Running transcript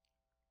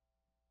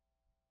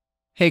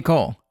Hey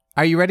Cole,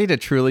 are you ready to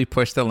truly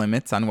push the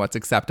limits on what's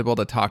acceptable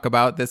to talk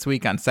about this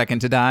week on Second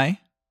to Die?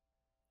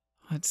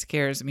 What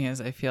scares me is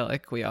I feel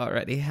like we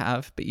already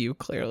have, but you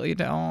clearly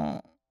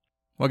don't.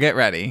 Well, get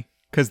ready,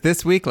 because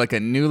this week, like a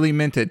newly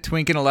minted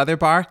twink in a leather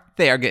bar,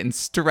 they are getting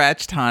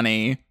stretched,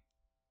 honey.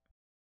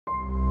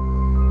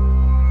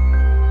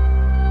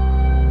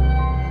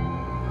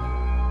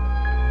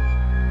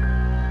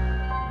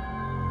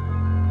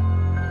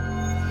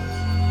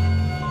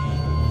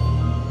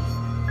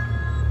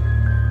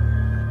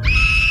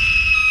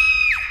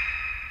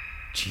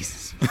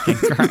 Jesus fucking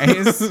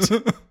Christ.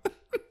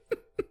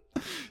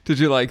 Did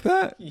you like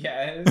that?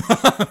 Yes.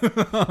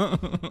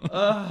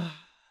 Ugh.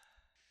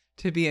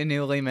 To be a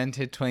newly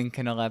minted twink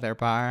in a leather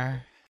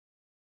bar.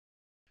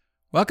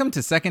 Welcome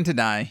to Second to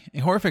Die, a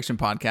horror fiction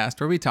podcast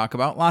where we talk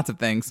about lots of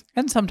things.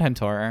 And sometimes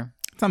horror.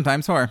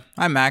 Sometimes horror.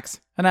 I'm Max.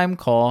 And I'm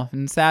Cole.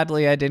 And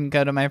sadly, I didn't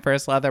go to my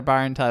first leather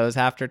bar until I was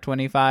after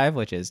 25,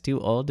 which is too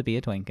old to be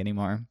a twink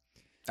anymore.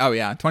 Oh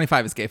yeah,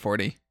 25 is gay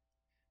 40.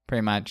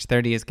 Pretty much.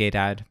 30 is gay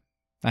dad.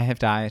 I have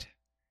died.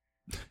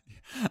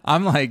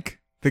 I'm like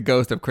the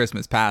ghost of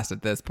Christmas past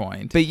at this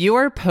point. But you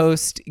are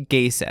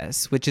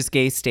post-gaysis, which is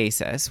gay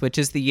stasis, which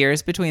is the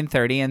years between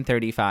 30 and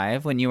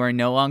 35 when you are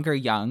no longer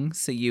young.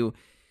 So you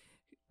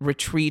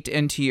retreat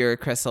into your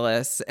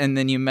chrysalis and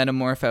then you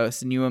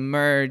metamorphose and you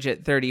emerge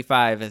at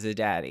 35 as a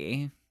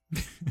daddy.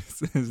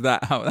 Is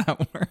that how that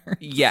works?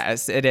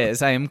 Yes, it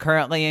is. I am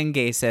currently in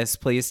gaysis.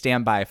 Please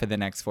stand by for the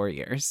next 4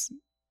 years.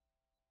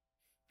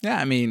 Yeah,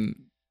 I mean,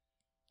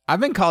 I've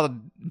been called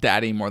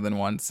daddy more than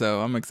once, so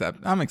I'm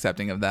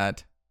accepting of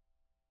that.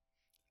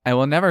 I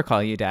will never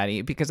call you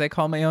daddy because I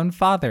call my own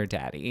father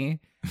daddy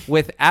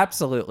with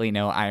absolutely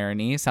no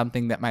irony,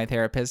 something that my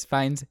therapist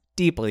finds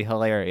deeply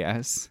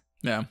hilarious.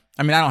 Yeah.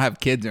 I mean, I don't have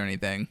kids or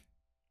anything.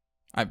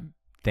 I've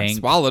Thank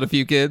swallowed a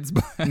few kids.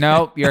 But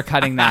Nope, you're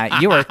cutting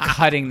that. You are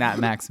cutting that,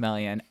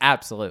 Maximilian.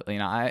 Absolutely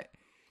not.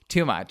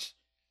 Too much.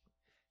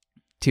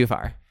 Too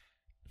far.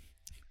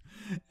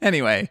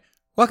 Anyway,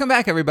 welcome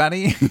back,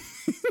 everybody.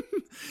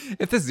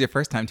 If this is your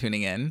first time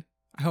tuning in,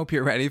 I hope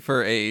you're ready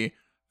for a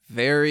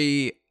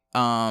very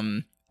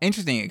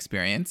interesting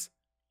experience.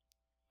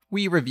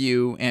 We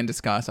review and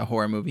discuss a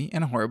horror movie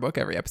and a horror book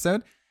every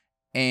episode,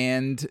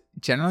 and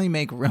generally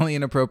make really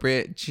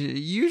inappropriate,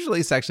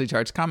 usually sexually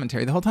charged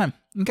commentary the whole time.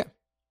 Okay.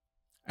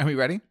 Are we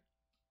ready?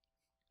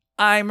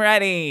 I'm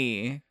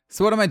ready.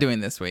 So what am I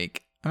doing this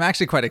week? I'm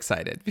actually quite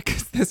excited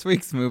because this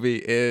week's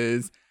movie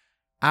is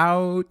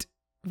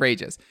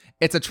outrageous.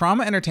 It's a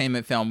Trauma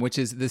Entertainment film, which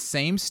is the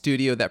same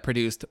studio that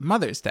produced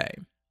Mother's Day.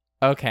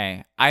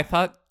 Okay, I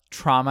thought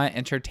Trauma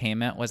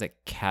Entertainment was a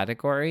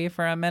category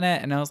for a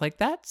minute, and I was like,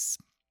 that's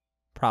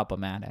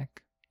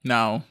problematic.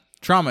 No,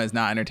 trauma is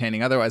not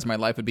entertaining. Otherwise, my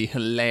life would be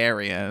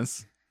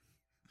hilarious.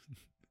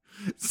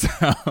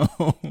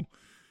 So,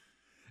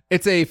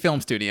 it's a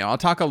film studio. I'll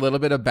talk a little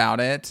bit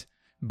about it,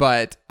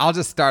 but I'll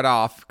just start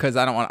off because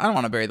I don't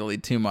want to bury the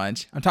lead too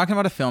much. I'm talking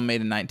about a film made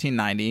in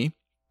 1990,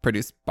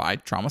 produced by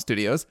Trauma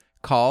Studios,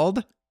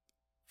 called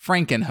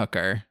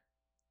Frankenhooker.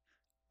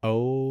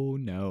 Oh,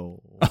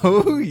 no.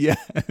 Oh,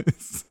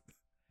 yes.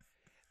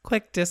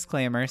 Quick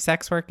disclaimer,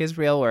 sex work is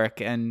real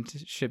work and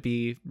should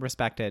be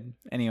respected.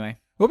 Anyway.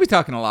 We'll be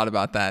talking a lot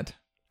about that.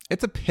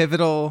 It's a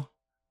pivotal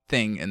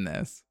thing in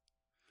this.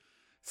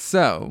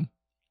 So,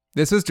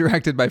 this was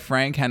directed by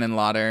Frank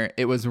Henenlotter.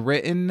 It was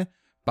written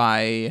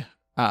by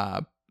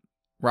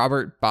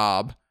Robert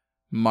Bob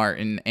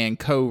Martin and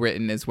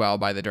co-written as well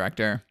by the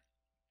director.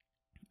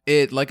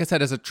 It, like I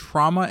said, is a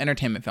Trauma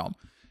Entertainment film.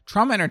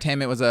 Trauma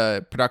Entertainment was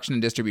a production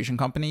and distribution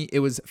company. It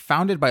was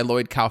founded by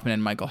Lloyd Kaufman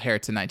and Michael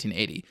Hertz in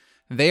 1980.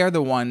 They are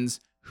the ones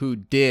who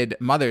did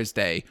Mother's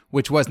Day,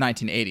 which was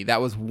 1980. That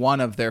was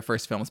one of their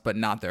first films, but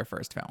not their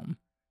first film.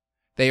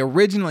 They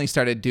originally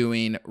started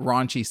doing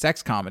raunchy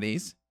sex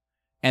comedies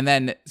and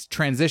then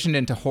transitioned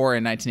into horror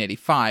in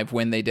 1985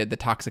 when they did The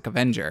Toxic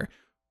Avenger.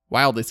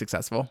 Wildly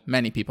successful.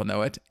 Many people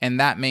know it. And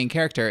that main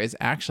character is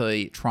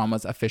actually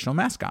Trauma's official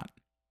mascot.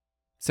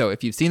 So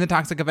if you've seen The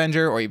Toxic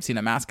Avenger or you've seen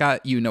a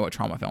mascot, you know what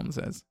Trauma Films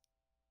is.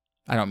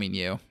 I don't mean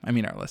you. I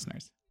mean our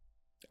listeners.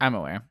 I'm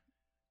aware.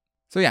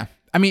 So yeah,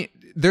 I mean,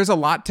 there's a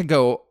lot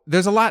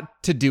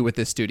to do with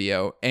this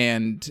studio,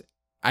 and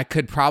I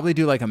could probably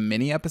do like a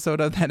mini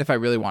episode of that if I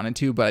really wanted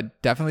to, but I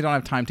definitely don't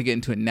have time to get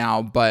into it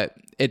now. But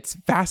it's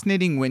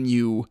fascinating when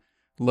you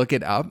look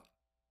it up.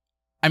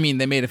 I mean,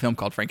 they made a film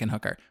called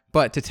Frankenhooker,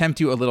 but to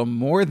tempt you a little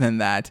more than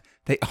that,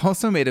 they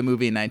also made a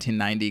movie in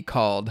 1990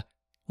 called,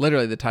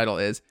 literally the title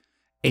is,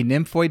 A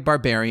Nymphoid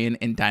Barbarian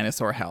in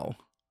Dinosaur Hell.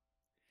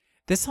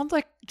 This sounds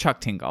like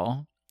Chuck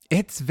Tingle.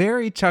 It's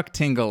very Chuck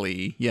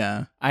Tingle-y,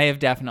 yeah. I have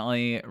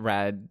definitely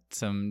read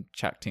some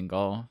Chuck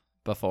Tingle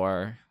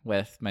before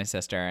with my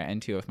sister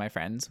and two of my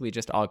friends. We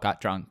just all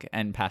got drunk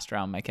and passed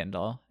around my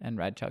Kindle and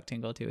read Chuck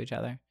Tingle to each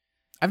other.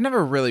 I've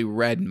never really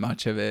read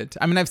much of it.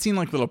 I mean, I've seen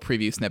like little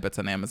preview snippets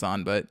on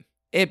Amazon, but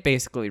it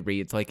basically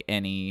reads like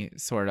any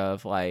sort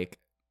of like,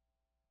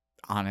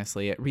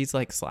 honestly, it reads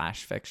like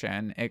slash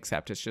fiction,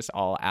 except it's just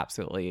all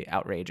absolutely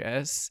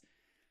outrageous.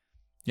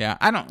 Yeah,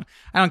 I don't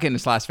get into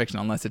slash fiction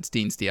unless it's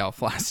Dean Steele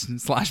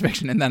slash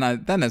fiction, and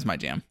then that's my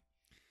jam.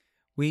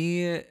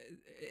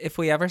 If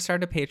we ever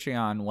start a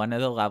Patreon, one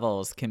of the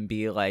levels can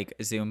be like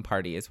Zoom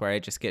parties where I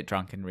just get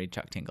drunk and read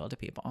Chuck Tingle to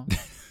people.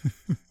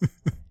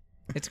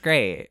 It's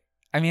great.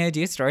 I mean, I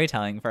do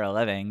storytelling for a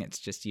living. It's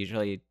just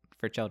usually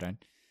for children.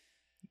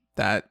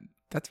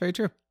 That's very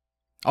true.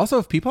 Also,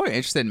 if people are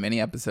interested in mini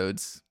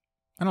episodes,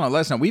 I don't know,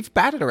 let us know. We've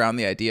batted around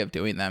the idea of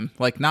doing them,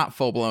 like not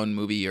full-blown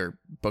movie or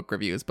book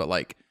reviews, but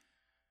like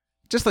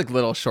just like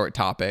little short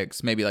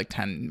topics, maybe like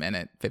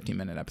 10-minute,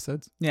 15-minute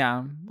episodes.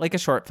 Yeah, like a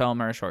short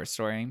film or a short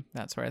story,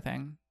 that sort of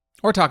thing.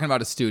 Or talking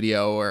about a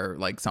studio or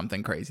like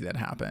something crazy that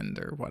happened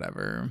or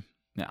whatever.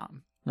 Yeah.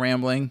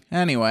 Rambling.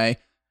 Anyway,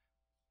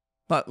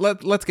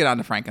 let's get on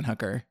to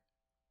Frankenhooker.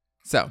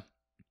 So,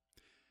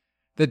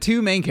 the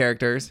two main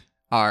characters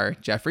are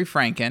Jeffrey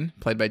Franken,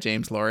 played by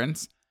James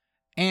Lawrence,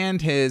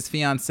 and his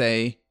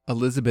fiancée,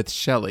 Elizabeth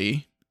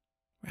Shelley.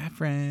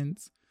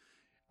 Reference.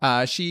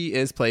 She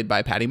is played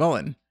by Patty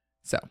Mullen.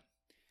 So,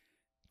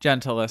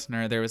 gentle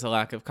listener, there was a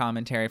lack of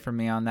commentary from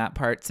me on that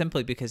part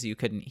simply because you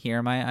couldn't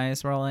hear my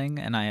eyes rolling,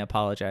 and I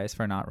apologize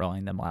for not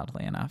rolling them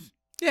loudly enough.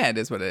 Yeah, it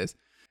is what it is.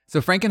 So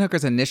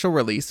Frankenhooker's initial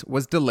release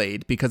was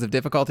delayed because of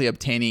difficulty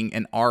obtaining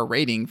an R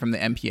rating from the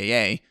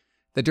MPAA.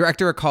 The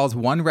director recalls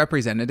one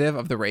representative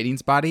of the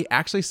ratings body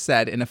actually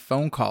said in a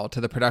phone call to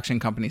the production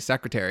company's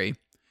secretary,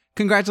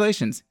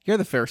 "Congratulations, you're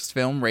the first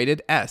film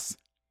rated S."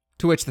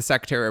 To which the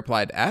secretary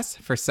replied, "S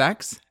for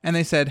sex?" And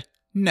they said,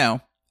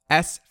 "No,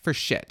 S for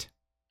shit."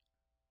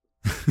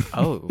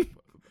 Oh,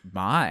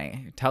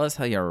 my. Tell us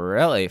how you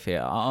really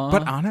feel.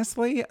 But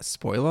honestly,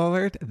 spoiler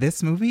alert,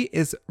 this movie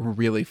is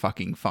really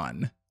fucking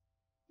fun.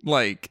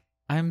 Like,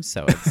 I'm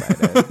so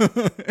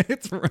excited.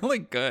 It's really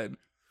good.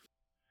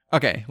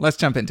 Okay, let's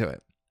jump into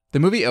it. The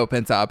movie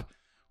opens up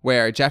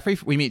where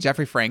we meet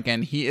Jeffrey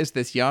Franken. He is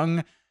this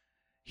young,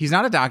 he's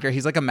not a doctor,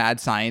 he's like a mad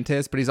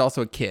scientist, but he's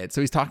also a kid. So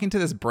he's talking to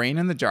this brain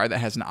in the jar that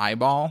has an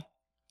eyeball.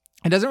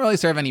 It doesn't really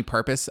serve any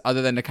purpose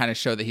other than to kind of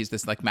show that he's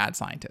this like mad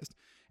scientist.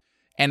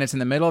 And it's in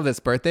the middle of this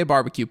birthday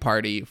barbecue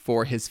party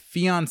for his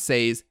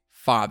fiance's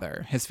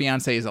father. His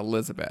fiancée is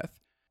Elizabeth.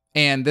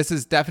 And this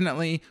is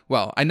definitely,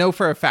 well, I know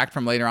for a fact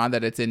from later on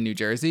that it's in New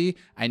Jersey.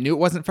 I knew it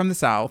wasn't from the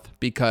South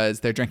because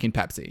they're drinking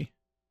Pepsi.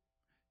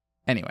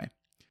 Anyway.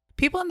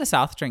 People in the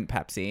South drink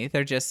Pepsi.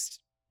 They're just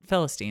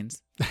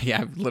Philistines.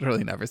 Yeah, I've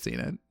literally never seen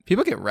it.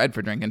 People get red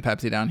for drinking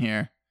Pepsi down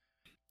here.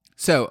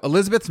 So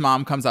Elizabeth's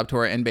mom comes up to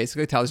her and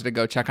basically tells her to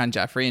go check on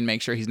Jeffrey and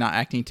make sure he's not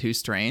acting too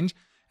strange.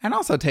 And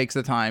also takes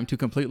the time to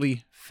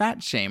completely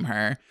fat shame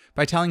her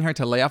by telling her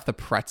to lay off the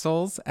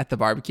pretzels at the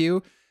barbecue.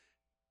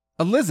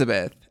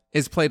 Elizabeth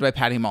is played by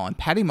Patty Mullen.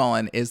 Patty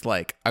Mullen is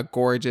like a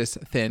gorgeous,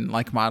 thin,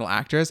 like model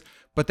actress,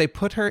 but they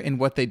put her in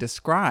what they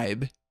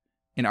describe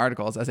in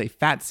articles as a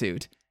fat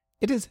suit.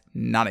 It is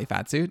not a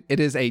fat suit. It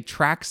is a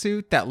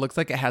tracksuit that looks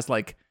like it has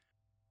like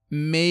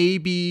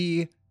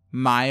maybe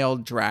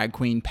mild drag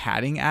queen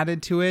padding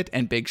added to it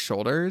and big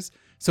shoulders.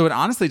 So it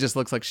honestly just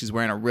looks like she's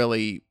wearing a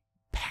really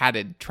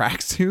padded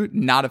tracksuit,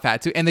 not a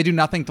fat suit, and they do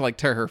nothing to like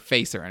tear her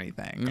face or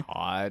anything.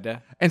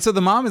 God. And so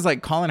the mom is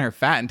like calling her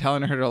fat and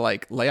telling her to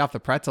like lay off the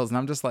pretzels, and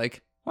I'm just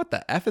like, what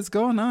the F is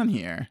going on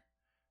here?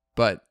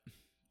 But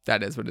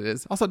that is what it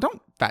is. Also,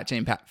 don't fat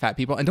shame fat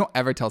people, and don't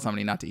ever tell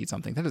somebody not to eat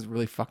something. That is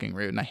really fucking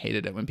rude, and I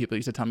hated it when people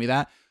used to tell me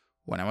that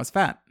when I was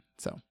fat.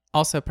 So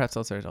also,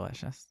 pretzels are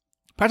delicious.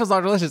 Pretzels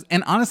are delicious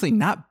and honestly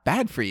not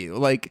bad for you.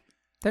 Like,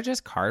 they're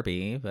just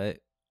carby, but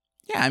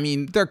yeah, I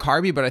mean, they're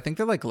carby, but I think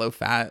they're like low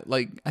fat.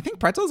 Like, I think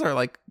pretzels are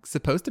like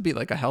supposed to be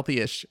like a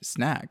healthy-ish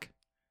snack.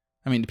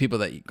 I mean, to people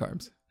that eat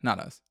carbs, not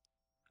us.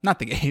 Not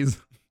the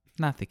gays.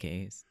 Not the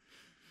gays.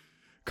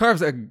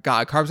 Carbs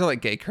are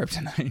like gay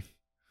kryptonite.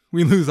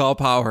 We lose all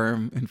power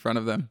in front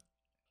of them.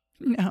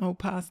 No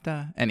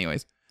pasta.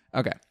 Anyways,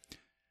 okay.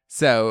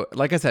 So,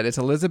 like I said, it's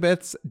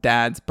Elizabeth's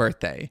dad's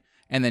birthday.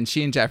 And then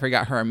she and Jeffrey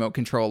got her remote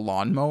control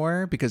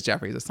lawnmower because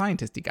Jeffrey's a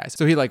scientisty guy.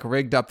 So he like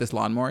rigged up this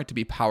lawnmower to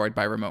be powered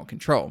by remote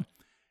control.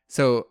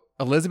 So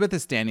Elizabeth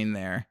is standing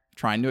there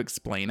trying to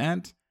explain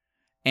it.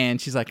 And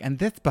she's like, and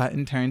this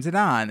button turns it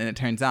on, and it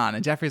turns on.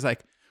 And Jeffrey's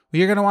like, well,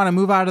 you're going to want to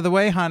move out of the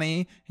way,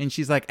 honey. And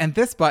she's like, and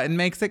this button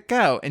makes it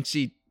go. And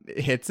she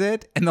hits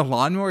it, and the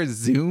lawnmower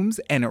zooms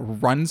and it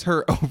runs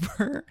her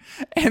over.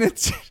 And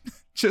it's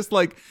just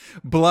like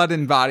blood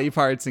and body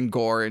parts and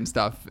gore and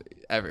stuff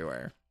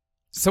everywhere.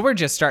 So we're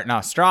just starting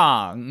off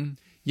strong.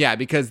 Yeah,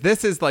 because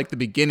this is like the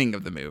beginning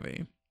of the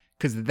movie.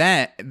 Because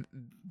then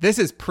this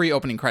is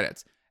pre-opening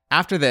credits.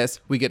 After this,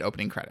 we get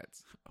opening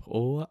credits.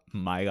 Oh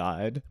my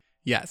God.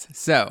 Yes.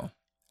 So,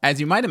 as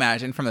you might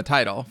imagine from the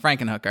title,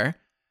 Frankenhooker,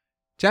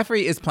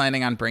 Jeffrey is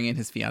planning on bringing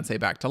his fiancée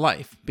back to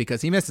life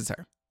because he misses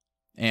her.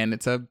 And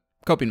it's a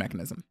coping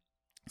mechanism.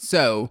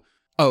 So,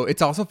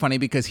 it's also funny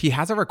because he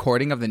has a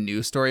recording of the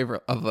news story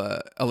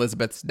of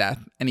Elizabeth's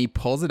death, and he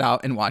pulls it out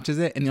and watches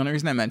it. And the only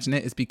reason I mention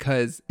it is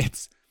because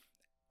it's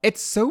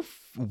so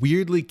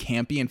weirdly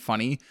campy and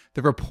funny.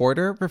 The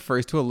reporter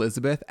refers to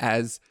Elizabeth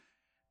as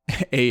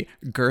a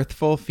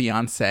girthful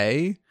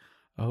fiancée.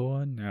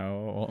 Oh,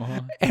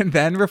 no. And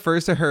then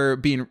refers to her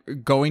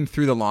going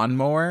through the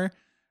lawnmower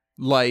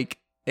like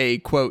a,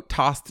 quote,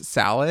 tossed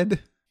salad.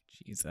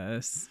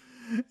 Jesus.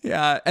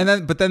 Yeah.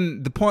 But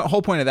then the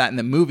whole point of that in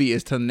the movie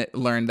is to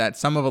learn that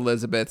some of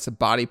Elizabeth's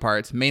body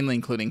parts, mainly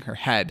including her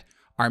head,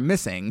 are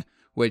missing,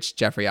 which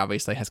Jeffrey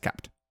obviously has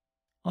kept.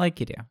 Like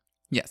you do.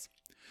 Yes.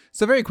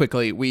 So very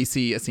quickly, we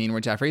see a scene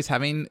where Jeffrey's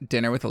having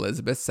dinner with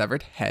Elizabeth's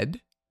severed head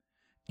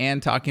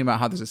and talking about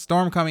how there's a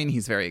storm coming.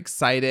 He's very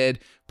excited,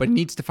 but he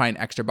needs to find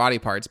extra body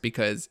parts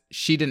because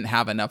she didn't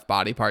have enough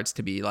body parts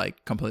to be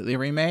like completely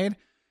remade.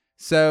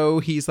 So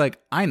he's like,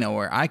 I know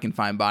where I can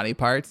find body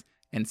parts.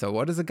 And so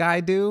what does a guy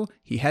do?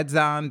 He heads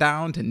on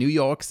down to New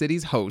York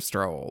City's Ho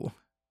Stroll.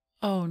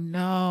 Oh,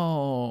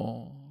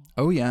 no.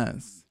 Oh,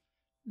 yes.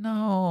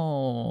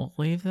 No.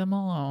 Leave them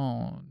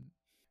alone.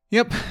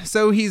 Yep.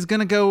 So he's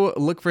going to go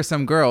look for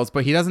some girls,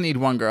 but he doesn't need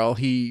one girl.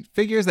 He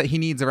figures that he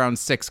needs around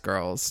 6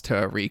 girls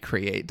to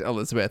recreate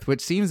Elizabeth,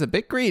 which seems a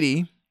bit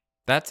greedy.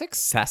 That's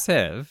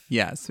excessive.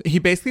 Yes. He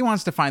basically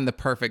wants to find the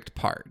perfect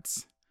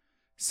parts.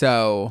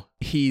 So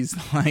he's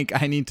like,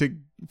 I need to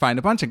find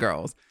a bunch of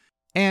girls.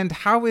 And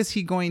how is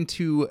he going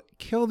to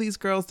kill these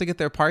girls to get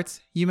their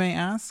parts, you may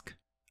ask?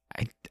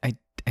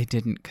 I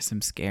didn't because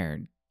I'm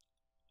scared.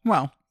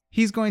 Well,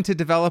 he's going to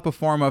develop a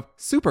form of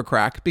super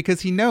crack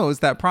because he knows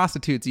that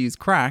prostitutes use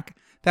crack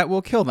that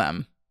will kill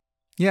them.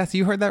 Yes,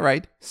 you heard that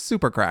right.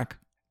 Super crack.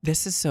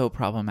 This is so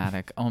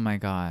problematic. Oh my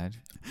God.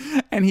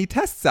 And he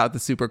tests out the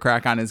super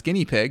crack on his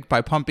guinea pig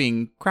by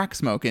pumping crack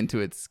smoke into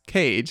its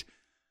cage,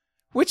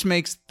 which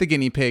makes the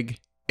guinea pig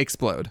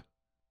explode.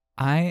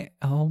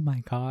 Oh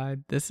my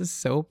God. This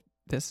is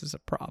a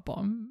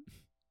problem.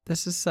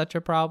 This is such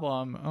a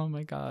problem. Oh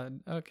my God.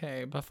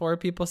 Okay. Before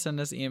people send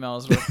us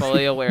emails, we're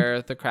fully aware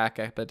of the crack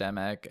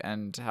epidemic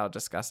and how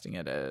disgusting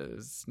it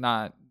is.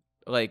 Not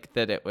like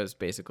that it was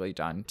basically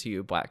done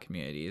to Black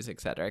communities, et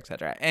cetera, et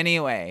cetera.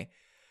 Anyway,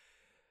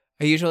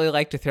 I usually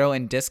like to throw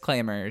in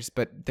disclaimers,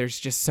 but there's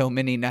just so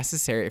many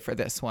necessary for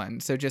this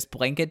one. So just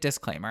blanket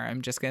disclaimer.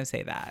 I'm just going to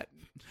say that.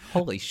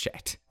 Holy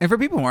shit. And for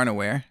people who aren't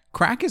aware,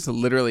 crack is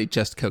literally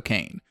just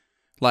cocaine.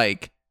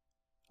 Like,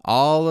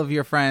 all of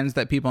your friends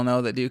that people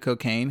know that do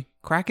cocaine,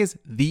 crack is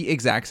the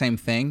exact same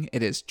thing.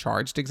 It is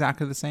charged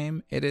exactly the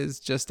same. It is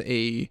just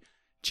a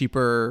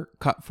cheaper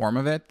cut form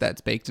of it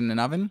that's baked in an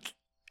oven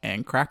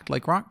and cracked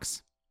like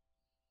rocks.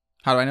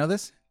 How do I know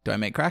this? Do I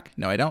make crack?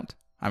 No, I don't.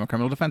 I'm a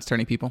criminal defense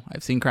attorney, people.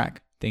 I've seen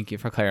crack. Thank you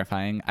for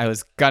clarifying. I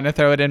was going to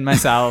throw it in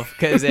myself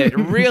because it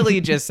really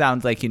just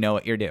sounds like you know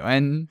what you're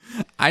doing.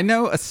 I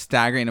know a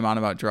staggering amount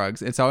about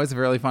drugs. It's always a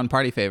really fun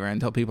party favor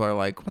until people are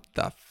like, what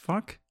the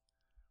fuck?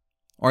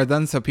 Or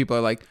then so people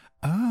are like,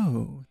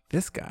 oh,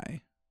 this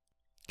guy.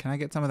 Can I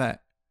get some of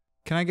that?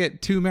 Can I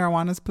get 2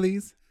 marijuanas,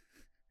 please?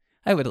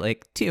 I would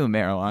like 2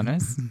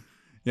 marijuanas.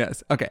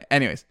 Yes. Okay.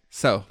 Anyways,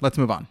 so let's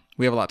move on.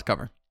 We have a lot to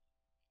cover.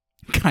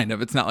 Kind of.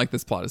 It's not like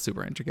this plot is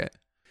super intricate.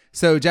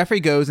 So Jeffrey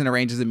goes and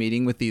arranges a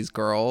meeting with these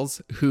girls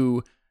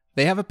who,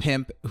 they have a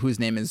pimp whose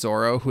name is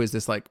Zorro, who is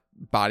this like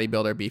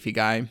bodybuilder, beefy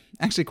guy.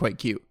 Actually quite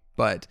cute.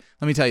 But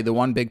let me tell you, the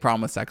one big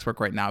problem with sex work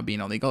right now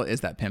being illegal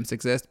is that pimps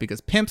exist,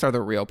 because pimps are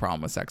the real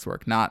problem with sex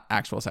work, not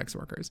actual sex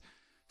workers.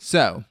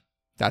 So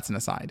that's an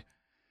aside.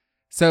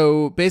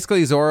 So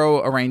basically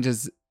Zorro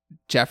arranges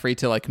Jeffrey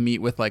to like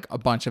meet with like a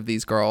bunch of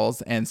these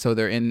girls. And so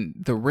they're in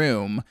the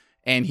room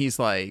and he's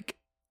like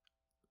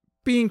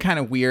being kind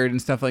of weird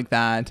and stuff like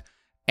that.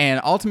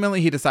 And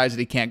ultimately he decides that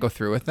he can't go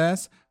through with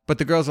this. But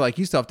the girls are like,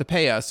 you still have to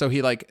pay us. So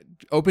he like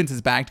opens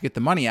his bag to get the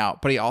money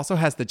out, but he also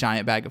has the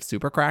giant bag of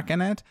super crack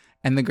in it.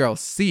 And the girls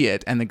see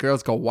it and the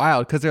girls go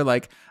wild because they're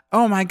like,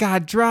 oh my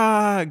God,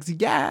 drugs.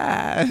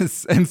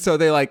 Yes. And so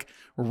they like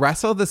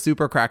wrestle the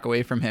super crack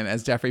away from him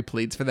as Jeffrey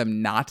pleads for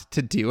them not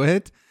to do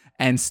it,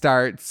 and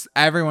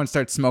everyone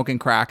starts smoking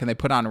crack and they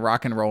put on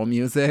rock and roll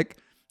music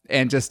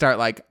and just start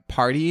like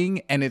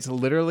partying. And it's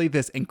literally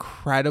this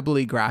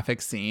incredibly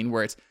graphic scene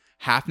where it's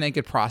half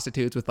naked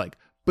prostitutes with like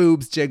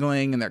boobs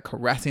jiggling and they're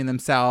caressing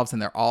themselves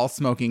and they're all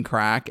smoking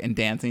crack and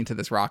dancing to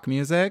this rock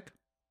music.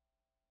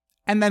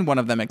 And then one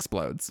of them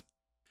explodes.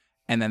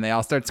 And then they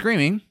all start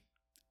screaming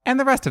and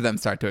the rest of them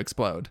start to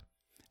explode.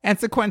 And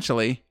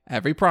sequentially,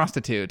 every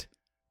prostitute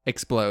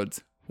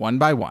explodes one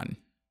by one.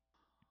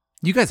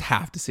 You guys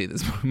have to see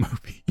this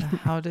movie.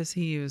 How does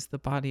he use the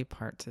body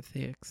parts if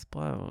they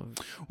explode?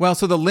 Well,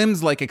 so the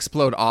limbs like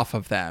explode off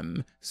of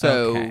them.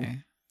 So okay.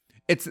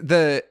 It's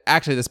the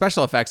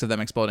special effects of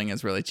them exploding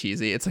is really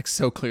cheesy. It's like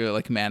so clearly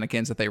like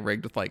mannequins that they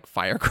rigged with like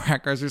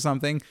firecrackers or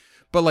something.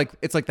 But like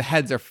it's like the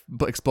heads are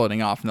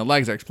exploding off and the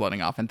legs are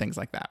exploding off and things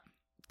like that.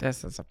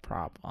 This is a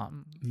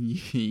problem.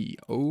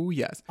 Oh,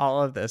 yes.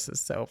 All of this is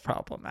so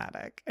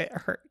problematic. It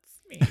hurts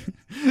me.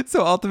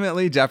 So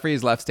ultimately, Jeffrey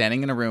is left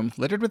standing in a room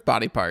littered with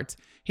body parts.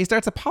 He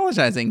starts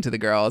apologizing to the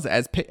girls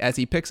as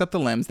he picks up the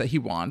limbs that he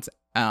wants.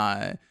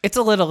 It's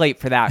a little late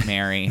for that,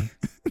 Mary.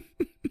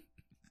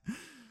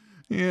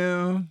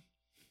 Yeah.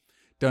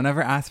 Don't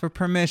ever ask for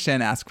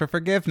permission. Ask for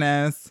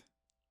forgiveness.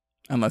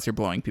 Unless you're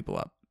blowing people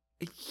up.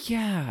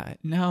 Yeah,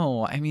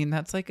 no, I mean,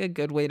 that's like a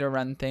good way to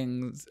run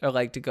things or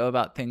like to go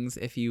about things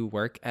if you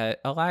work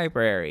at a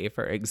library,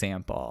 for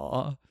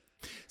example.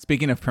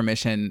 Speaking of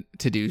permission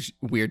to do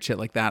weird shit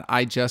like that,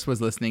 I just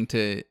was listening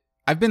to.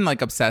 I've been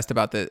like obsessed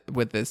about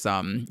with this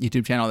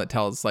YouTube channel that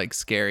tells like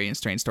scary and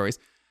strange stories.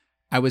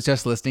 I was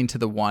just listening to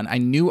the one. I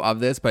knew of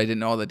this, but I didn't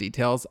know all the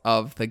details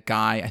of the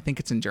guy. I think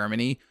it's in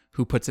Germany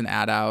who puts an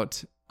ad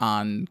out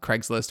on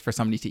Craigslist for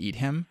somebody to eat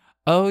him.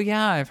 Oh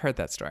yeah, I've heard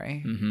that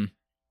story. Mm-hmm.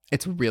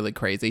 It's really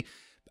crazy.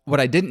 What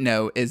I didn't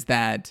know is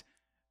that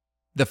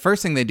the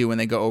first thing they do when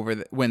they go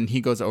over when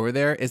he goes over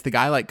there is the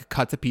guy like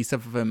cuts a piece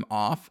of him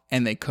off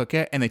and they cook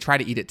it and they try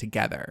to eat it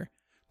together,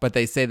 but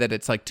they say that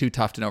it's like too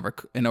tough and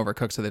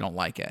overcooked, so they don't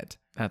like it.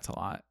 That's a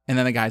lot. And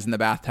then the guy's in the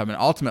bathtub, and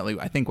ultimately,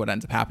 I think what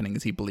ends up happening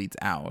is he bleeds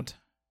out.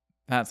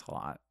 That's a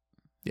lot.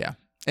 Yeah,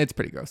 it's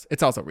pretty gross.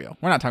 It's also real.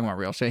 We're not talking about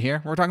real shit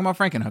here. We're talking about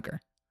Frankenhooker.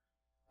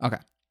 Okay,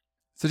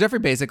 so Jeffrey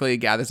basically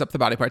gathers up the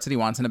body parts that he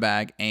wants in a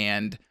bag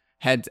and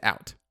heads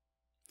out.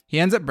 He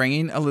ends up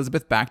bringing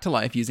Elizabeth back to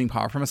life using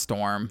power from a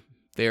storm,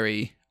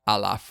 very a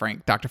la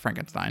Dr.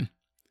 Frankenstein.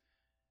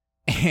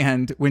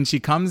 And when she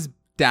comes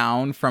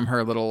down from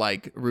her little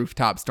like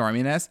rooftop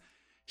storminess,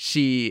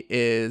 she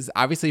is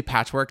obviously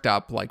patchworked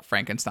up like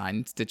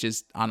Frankenstein,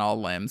 stitches on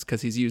all limbs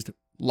because he's used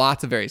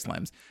lots of various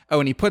limbs. Oh,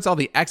 and he puts all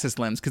the excess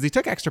limbs because he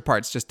took extra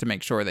parts just to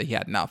make sure that he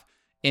had enough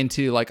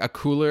into like a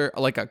cooler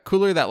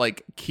that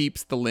like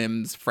keeps the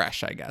limbs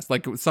fresh, I guess,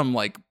 like some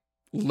like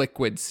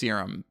liquid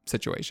serum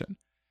situation.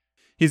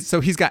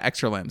 He's got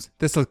extra limbs.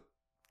 This will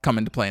come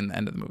into play in the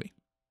end of the movie.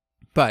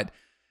 But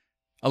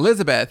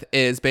Elizabeth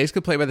is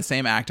basically played by the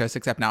same actress,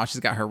 except now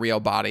she's got her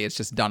real body. It's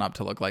just done up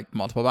to look like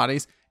multiple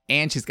bodies.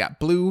 And she's got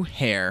blue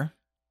hair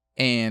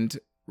and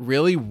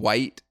really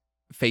white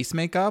face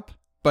makeup,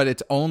 but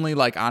it's only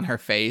like on her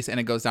face and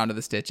it goes down to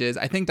the stitches.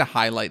 I think to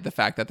highlight the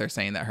fact that they're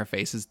saying that her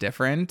face is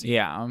different.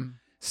 Yeah.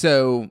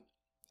 So,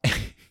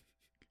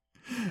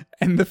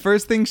 and the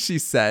first thing she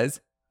says,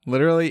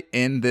 literally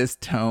in this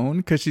tone,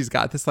 because she's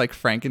got this like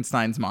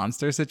Frankenstein's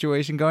monster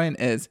situation going,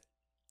 is,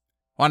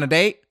 "Want a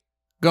date?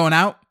 Going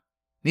out?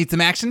 Need some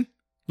action?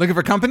 Looking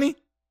for company?"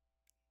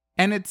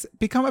 And it's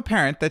become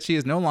apparent that she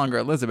is no longer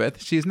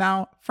Elizabeth. She is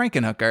now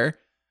Frankenhooker,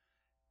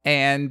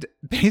 and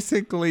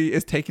basically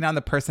is taking on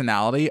the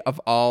personality of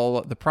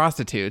all the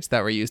prostitutes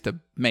that were used to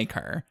make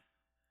her.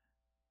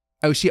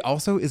 Oh, she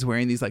also is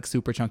wearing these like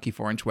super chunky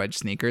 4-inch wedge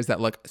sneakers that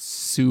look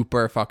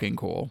super fucking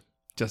cool.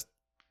 Just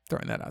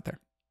throwing that out there.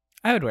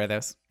 I would wear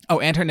those. Oh,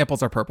 and her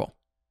nipples are purple.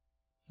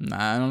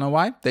 I don't know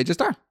why. They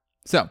just are.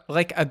 So,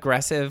 like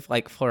aggressive,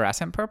 like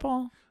fluorescent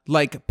purple?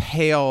 like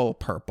pale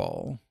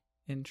purple.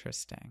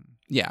 Interesting.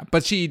 Yeah,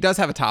 but she does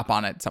have a top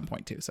on at some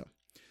point too. So,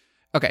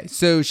 okay,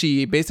 so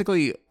she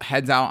basically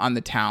heads out on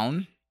the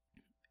town,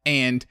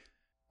 and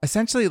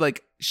essentially,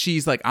 like,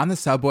 she's like on the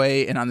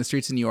subway and on the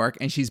streets of New York,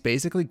 and she's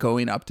basically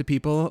going up to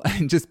people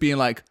and just being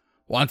like,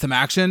 "Want some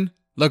action?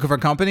 Looking for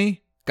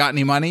company? Got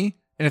any money?"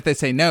 And if they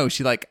say no,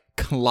 she like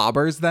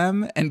clobbers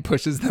them and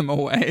pushes them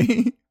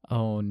away.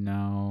 Oh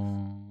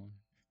no.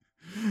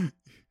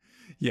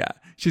 Yeah.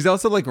 She's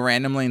also like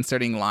randomly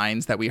inserting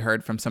lines that we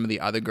heard from some of the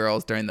other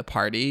girls during the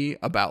party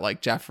about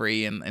like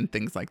Jeffrey and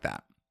things like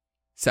that.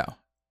 So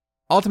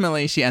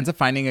ultimately, she ends up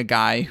finding a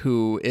guy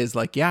who is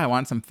like, "Yeah, I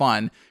want some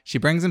fun." She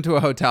brings him to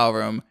a hotel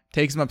room,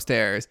 takes him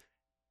upstairs,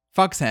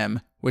 fucks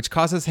him, which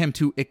causes him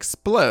to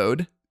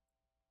explode.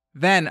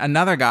 Then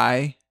another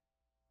guy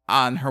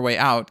on her way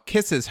out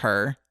kisses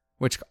her,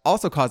 which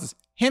also causes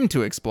him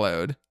to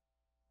explode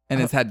and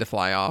his head to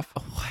fly off.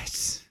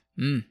 What?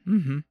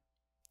 Mm-hmm.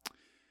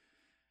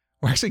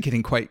 We're actually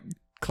getting quite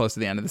close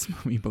to the end of this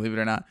movie, believe it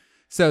or not.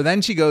 So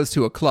then she goes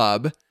to a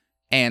club,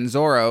 and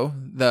Zorro,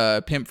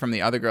 the pimp from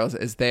the other girls,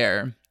 is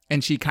there.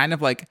 And she kind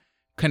of like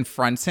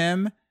confronts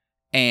him,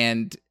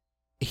 and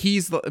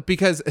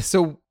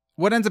so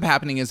what ends up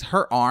happening is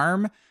her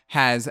arm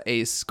has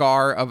a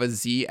scar of a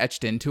Z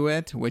etched into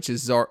it, which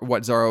is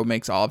what Zorro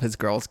makes all of his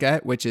girls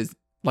get, which is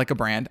like a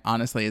brand,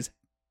 honestly, is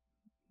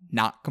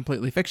not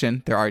completely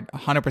fiction. There are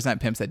 100%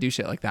 pimps that do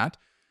shit like that,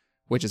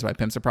 which is why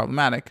pimps are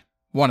problematic.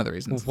 One of the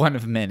reasons. One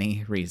of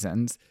many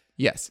reasons.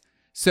 Yes.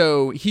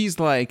 So he's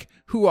like,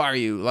 "Who are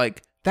you?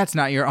 Like, that's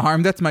not your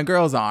arm. That's my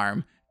girl's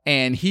arm."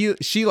 And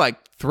she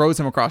like throws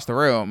him across the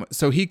room.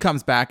 So he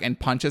comes back and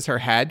punches her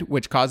head,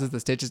 which causes the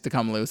stitches to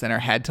come loose and her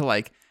head to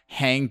like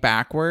hang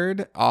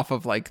backward off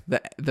of like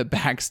the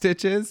back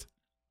stitches.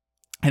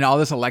 And all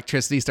this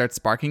electricity starts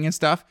sparking and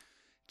stuff.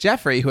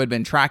 Jeffrey, who had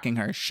been tracking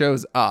her,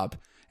 shows up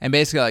and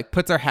basically like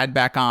puts her head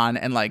back on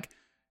and like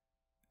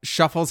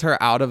shuffles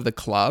her out of the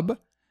club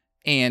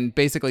and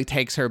basically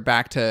takes her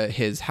back to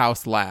his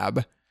house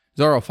lab.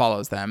 Zorro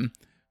follows them,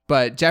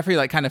 but Jeffrey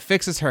like kind of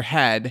fixes her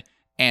head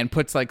and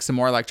puts like some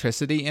more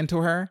electricity into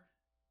her,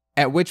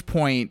 at which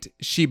point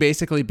she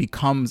basically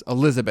becomes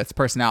Elizabeth's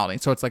personality.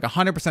 So it's like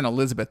 100%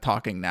 Elizabeth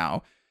talking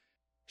now.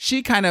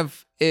 She kind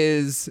of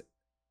is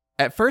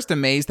at first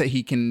amazed that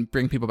he can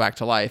bring people back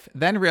to life,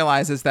 then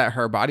realizes that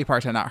her body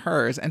parts are not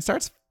hers and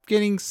starts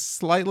getting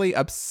slightly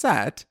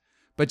upset,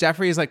 But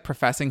Jeffrey is like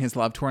professing his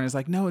love to her and is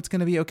like, no, it's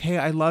going to be okay.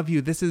 I love you.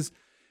 This is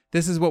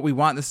what we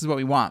want. This is what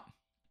we want.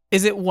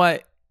 Is it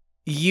what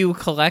you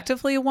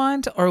collectively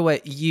want or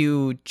what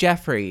you,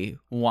 Jeffrey,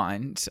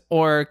 want?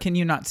 Or can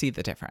you not see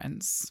the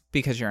difference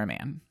because you're a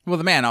man? Well,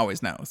 the man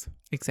always knows.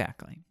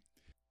 Exactly.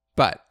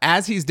 But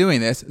as he's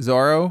doing this,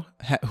 Zorro,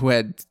 who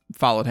had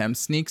followed him,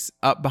 sneaks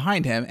up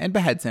behind him and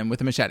beheads him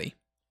with a machete.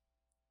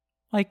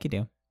 Like you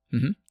do.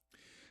 Mm-hmm.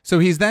 So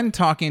he's then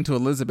talking to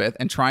Elizabeth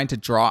and trying to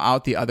draw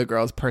out the other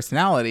girls'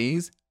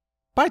 personalities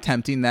by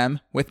tempting them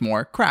with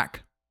more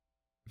crack.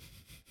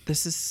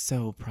 This is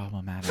so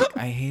problematic.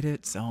 I hate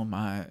it so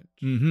much.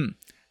 Mm-hmm.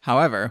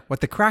 However,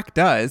 what the crack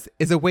does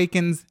is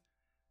awakens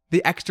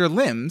the extra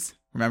limbs.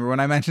 Remember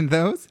when I mentioned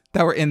those?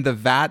 That were in the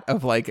vat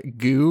of like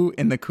goo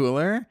in the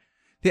cooler?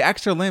 The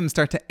extra limbs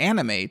start to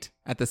animate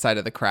at the side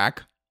of the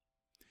crack.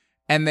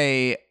 And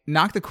they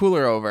knock the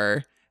cooler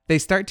over. They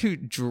start to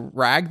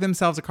drag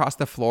themselves across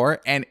the floor.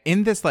 And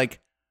in this like,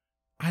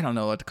 I don't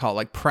know what to call it,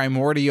 like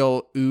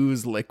primordial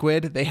ooze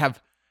liquid, they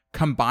have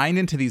combined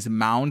into these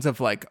mounds of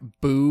like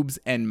boobs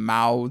and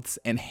mouths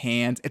and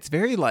hands. It's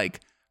very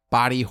like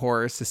body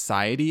horror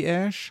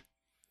society-ish.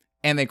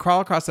 And they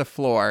crawl across the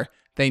floor.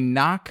 They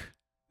knock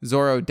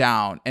Zorro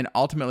down and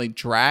ultimately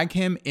drag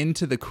him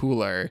into the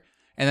cooler.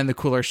 And then the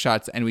cooler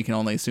shuts and we can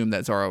only assume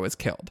that Zorro is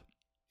killed.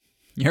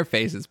 Your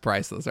face is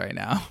priceless right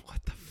now.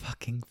 What the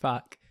fucking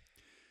fuck?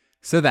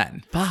 So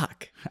then,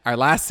 our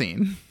last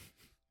scene.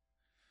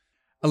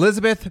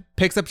 Elizabeth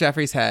picks up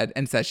Jeffrey's head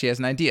and says she has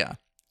an idea.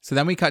 So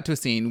then we cut to a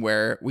scene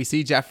where we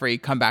see Jeffrey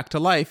come back to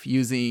life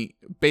using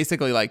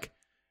basically like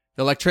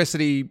the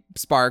electricity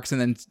sparks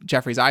and then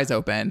Jeffrey's eyes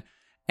open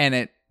and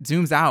it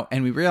zooms out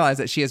and we realize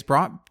that she has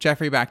brought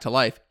Jeffrey back to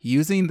life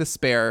using the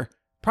spare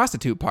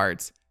prostitute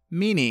parts,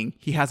 meaning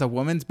he has a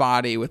woman's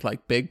body with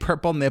like big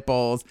purple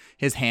nipples.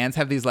 His hands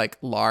have these like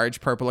large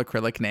purple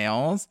acrylic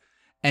nails.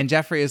 And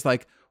Jeffrey is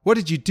like, what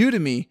did you do to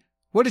me?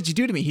 What did you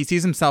do to me? He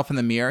sees himself in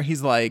the mirror.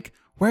 He's like,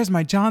 where's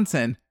my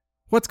Johnson?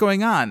 What's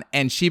going on?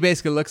 And she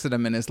basically looks at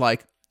him and is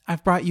like,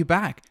 I've brought you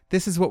back.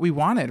 This is what we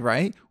wanted,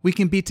 right? We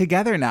can be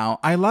together now.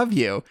 I love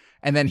you.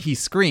 And then he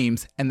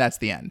screams, and that's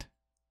the end.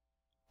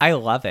 I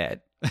love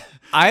it.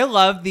 I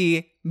love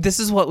this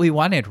is what we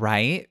wanted,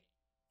 right?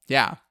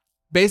 Yeah.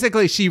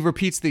 Basically, she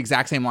repeats the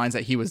exact same lines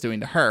that he was doing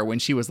to her when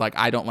she was like,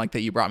 I don't like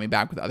that you brought me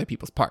back with other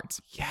people's parts.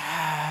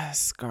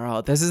 Yes,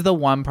 girl. This is the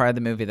one part of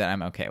the movie that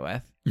I'm okay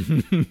with.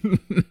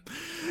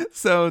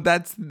 So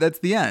that's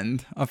the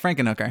end of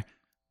Frankenhooker.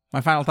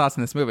 My final thoughts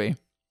on this movie.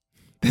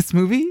 This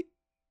movie,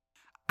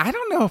 I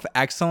don't know if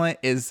excellent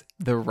is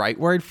the right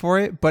word for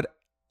it, but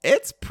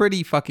it's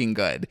pretty fucking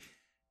good.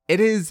 It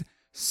is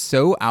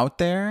so out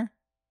there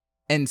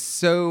and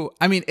so,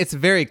 I mean, it's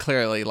very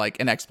clearly like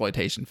an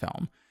exploitation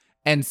film.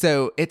 And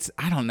so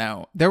I don't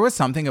know. There was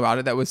something about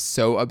it that was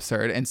so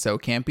absurd and so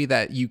campy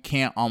that you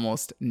can't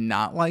almost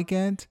not like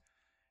it.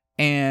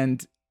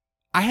 And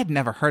I had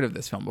never heard of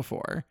this film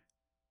before,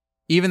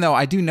 even though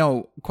I do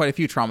know quite a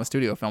few Trauma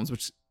Studio films,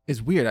 which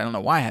is weird. I don't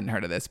know why I hadn't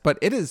heard of this, but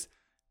it is,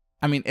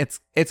 I mean, it's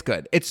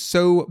good. It's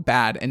so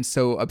bad and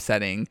so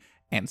upsetting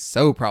and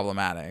so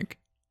problematic.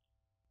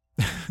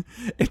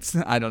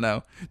 I don't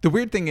know. The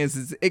weird thing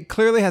is it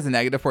clearly has a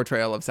negative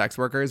portrayal of sex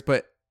workers,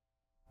 but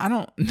I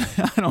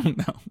don't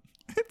know.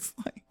 It's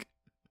like,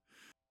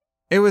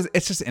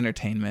 it's just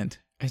entertainment.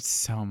 It's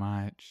so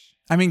much.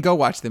 I mean, go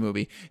watch the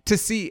movie to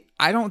see.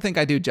 I don't think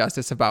I do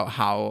justice about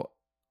how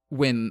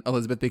when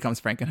Elizabeth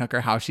becomes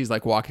Frankenhooker, how she's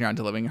like walking around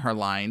delivering her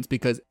lines,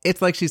 because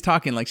it's like she's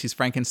talking like she's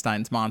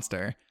Frankenstein's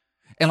monster.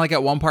 And like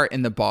at one part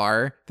in the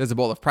bar, there's a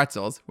bowl of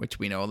pretzels, which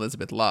we know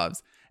Elizabeth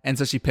loves. And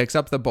so she picks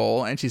up the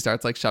bowl and she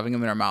starts like shoving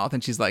them in her mouth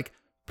and she's like,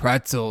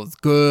 pretzels,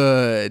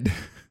 good.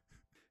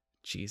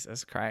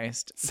 Jesus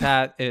Christ.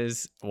 That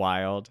is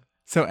wild.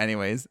 So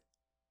anyways,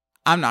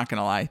 I'm not going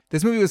to lie.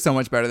 This movie was so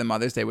much better than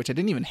Mother's Day, which I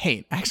didn't even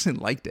hate. I actually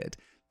liked it.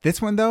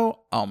 This one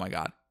though, oh my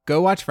God.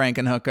 Go watch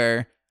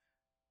Frankenhooker.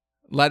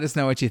 Let us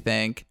know what you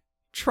think.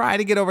 Try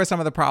to get over some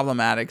of the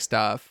problematic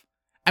stuff.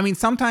 I mean,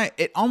 sometimes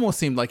it almost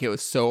seemed like it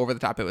was so over the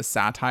top it was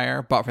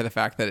satire, but for the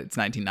fact that it's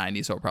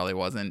 1990, so it probably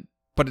wasn't.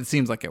 But it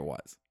seems like it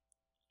was.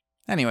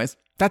 Anyways,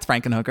 that's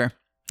Frankenhooker.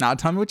 Now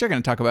tell me what you're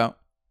going to talk about.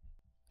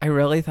 I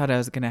really thought I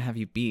was going to have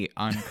you beat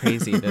on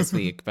Crazy this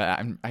week, but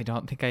I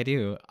don't think I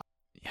do.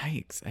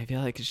 Yikes. I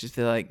feel like it should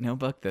feel like no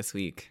book this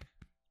week.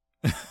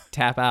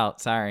 Tap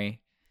out. Sorry.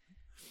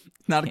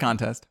 Not a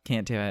contest.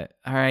 Can't do it.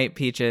 All right,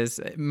 Peaches.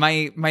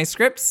 My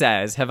script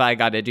says, have I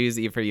got a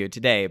doozy for you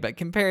today? But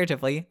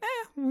comparatively,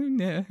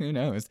 who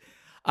knows?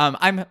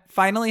 I'm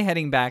finally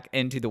heading back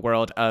into the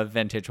world of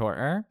vintage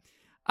horror.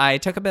 I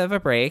took a bit of a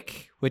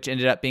break, which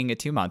ended up being a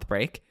 2-month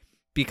break,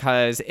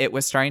 because it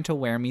was starting to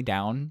wear me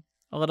down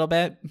a little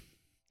bit.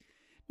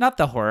 Not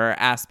the horror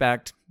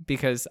aspect,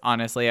 because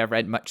honestly, I've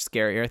read much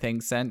scarier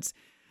things since.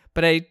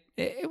 But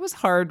it was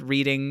hard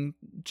reading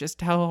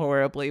just how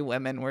horribly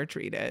women were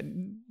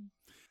treated.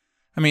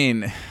 I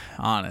mean,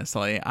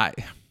 honestly,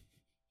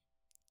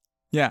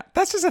 yeah,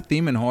 that's just a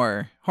theme in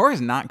horror. Horror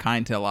is not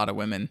kind to a lot of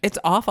women. It's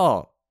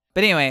awful.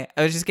 But anyway,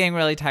 I was just getting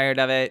really tired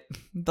of it.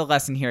 The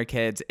lesson here,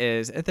 kids,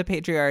 is the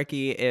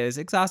patriarchy is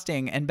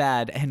exhausting and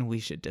bad, and we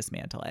should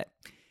dismantle it.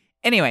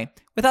 Anyway,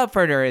 without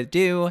further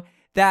ado,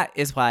 that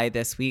is why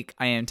this week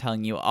I am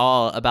telling you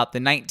all about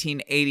the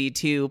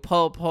 1982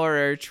 pulp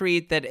horror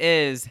treat that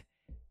is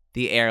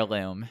The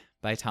Heirloom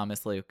by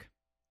Thomas Luke.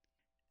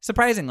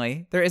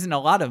 Surprisingly, there isn't a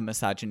lot of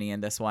misogyny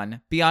in this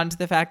one, beyond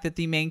the fact that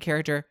the main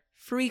character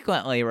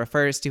frequently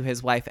refers to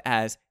his wife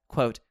as,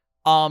 quote,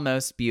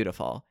 almost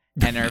beautiful,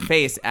 and her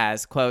face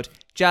as, quote,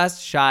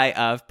 just shy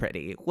of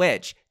pretty,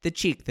 which, the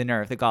cheek, the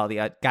nerve, the gall,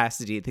 the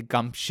audacity, the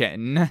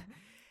gumption.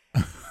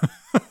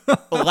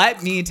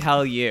 Let me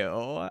tell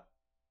you,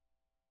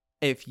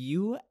 if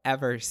you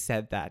ever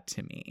said that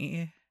to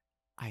me,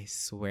 I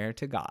swear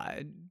to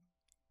God.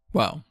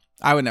 Well,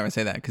 I would never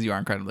say that because you are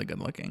incredibly good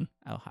looking.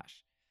 Oh,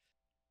 hush.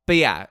 But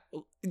yeah,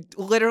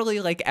 literally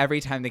like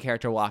every time the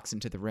character walks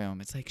into the room,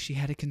 it's like she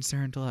had a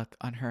concerned look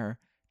on her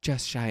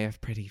just shy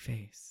of pretty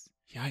face.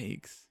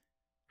 Yikes.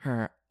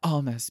 Her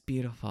almost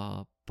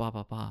beautiful blah,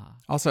 blah, blah.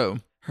 Also,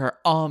 her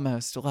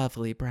almost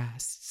lovely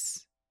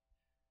breasts.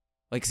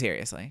 Like,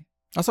 seriously.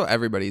 Also,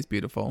 everybody's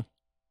beautiful.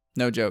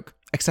 No joke.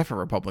 Except for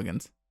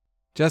Republicans.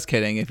 Just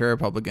kidding. If you're a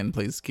Republican,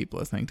 please keep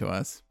listening to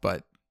us.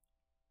 But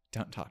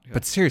don't talk to us.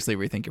 But seriously,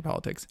 rethink your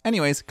politics.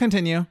 Anyways,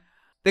 continue.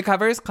 The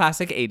cover is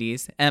classic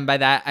 80s. And by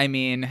that, I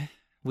mean,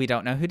 we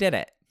don't know who did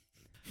it.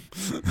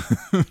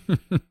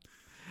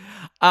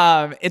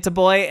 It's a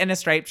boy in a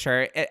striped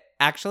shirt. It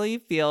actually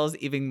feels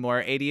even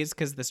more 80s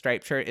because the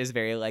striped shirt is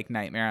very like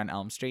Nightmare on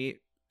Elm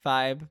Street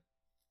vibe.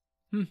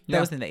 Yeah. That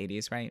was in the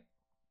 80s, right?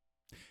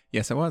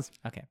 Yes, it was.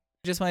 Okay.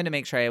 Just wanted to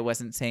make sure I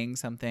wasn't saying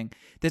something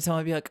that someone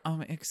would be like,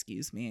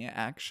 excuse me,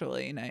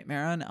 actually,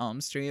 Nightmare on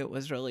Elm Street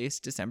was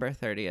released December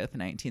 30th,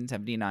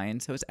 1979,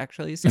 so it's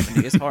actually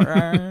 70s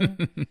horror.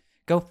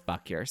 Go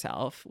fuck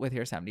yourself with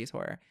your 70s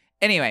horror.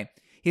 Anyway,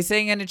 he's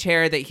sitting in a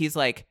chair that he's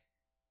like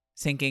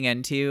sinking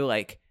into,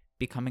 like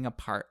becoming a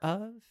part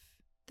of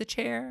the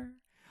chair.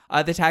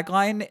 The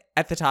tagline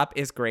at the top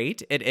is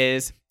great. It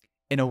is,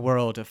 in a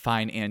world of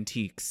fine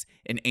antiques,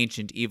 an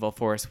ancient evil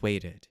force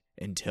waited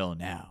until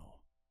now.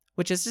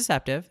 Which is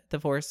deceptive.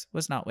 The Force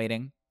was not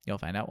waiting. You'll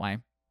find out why.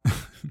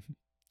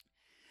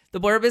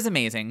 The blurb is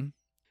amazing.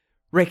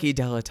 Ricky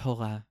Della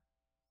Tolla.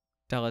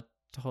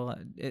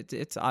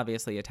 It's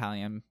obviously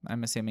Italian.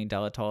 I'm assuming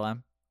Della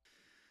Tolla.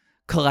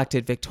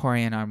 Collected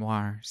Victorian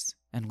armoires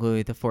and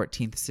Louis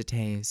XIV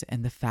settees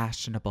in the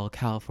fashionable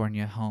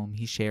California home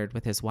he shared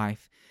with his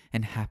wife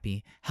and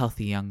happy,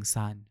 healthy young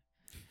son.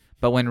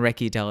 But when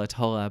Ricky Della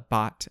Tolla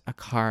bought a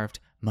carved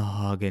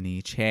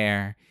mahogany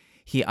chair,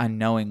 he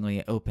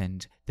unknowingly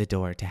opened the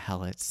door to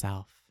hell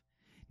itself.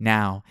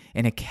 Now,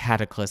 in a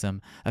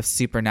cataclysm of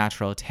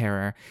supernatural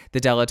terror, the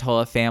Della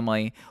Tolla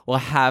family will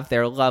have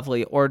their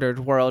lovely ordered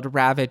world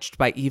ravaged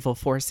by evil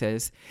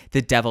forces.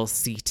 The devil's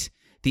seat,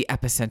 the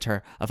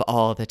epicenter of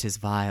all that is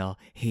vile,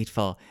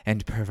 hateful,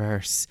 and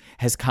perverse,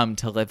 has come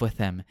to live with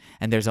them,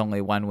 and there's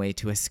only one way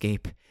to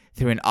escape,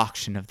 through an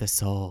auction of the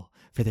soul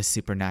for the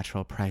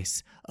supernatural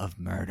price of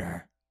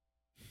murder.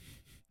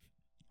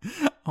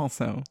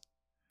 Also,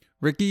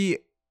 Ricky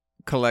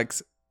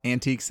collects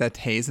antique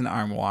settees and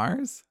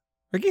armoires.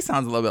 Ricky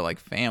sounds a little bit like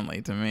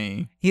family to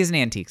me. He's an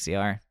antique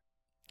dealer.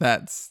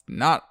 That's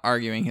not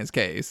arguing his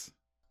case.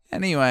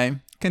 Anyway,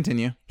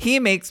 continue. He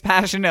makes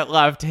passionate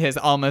love to his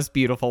almost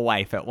beautiful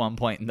wife at one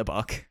point in the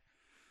book.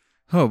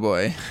 Oh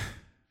boy.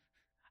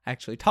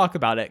 Actually, talk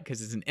about it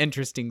because it's an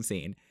interesting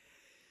scene.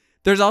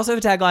 There's also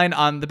a tagline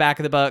on the back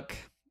of the book.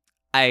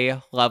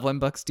 I love when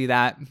books do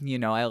that.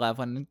 I love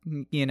when,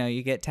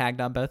 you get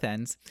tagged on both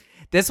ends.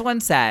 This one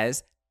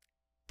says,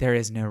 there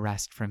is no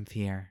rest from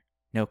fear,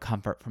 no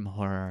comfort from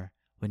horror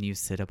when you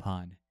sit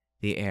upon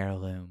the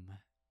heirloom.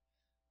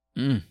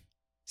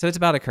 So it's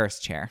about a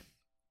cursed chair.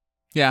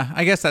 Yeah,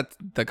 I guess that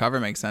the cover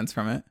makes sense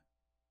from it.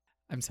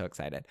 I'm so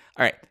excited.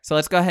 All right, so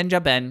let's go ahead and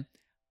jump in.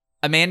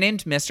 A man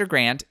named Mr.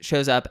 Grant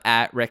shows up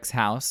at Rick's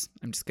house.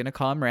 I'm just going to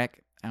call him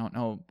Rick. I don't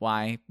know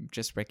why,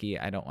 just Ricky.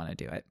 I don't want to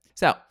do it.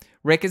 So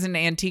Rick is an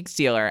antique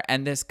dealer,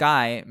 and this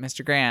guy,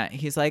 Mr. Grant,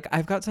 he's like,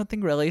 I've got something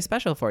really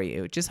special for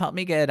you. Just help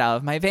me get it out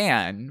of my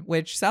van,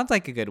 which sounds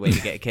like a good way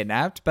to get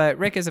kidnapped, but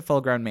Rick is a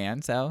full-grown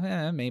man, so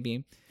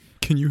maybe.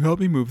 Can you help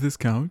me move this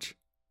couch?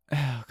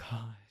 Oh,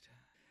 God.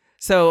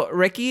 So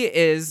Ricky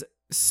is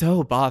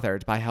so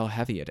bothered by how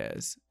heavy it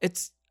is.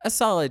 It's a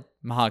solid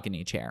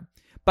mahogany chair.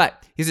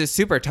 But he's a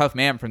super tough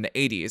man from the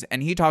 80s,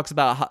 and he talks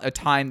about a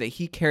time that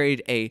he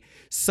carried a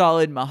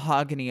solid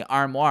mahogany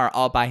armoire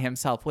all by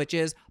himself, which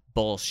is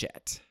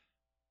bullshit.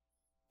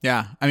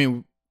 Yeah, I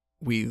mean,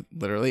 we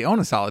literally own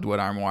a solid wood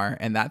armoire,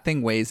 and that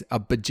thing weighs a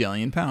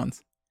bajillion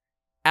pounds.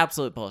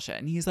 Absolute bullshit.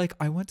 And he's like,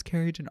 I once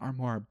carried an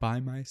armoire by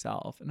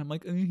myself. And I'm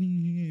like,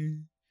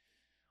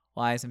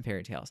 lies and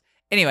fairy tales.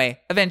 Anyway,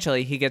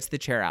 eventually he gets the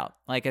chair out.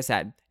 Like I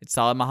said, it's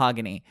solid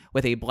mahogany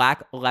with a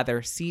black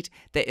leather seat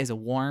that is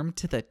warm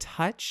to the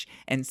touch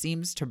and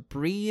seems to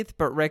breathe.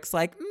 But Rick's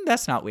like,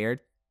 that's not weird.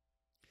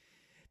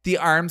 The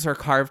arms are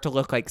carved to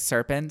look like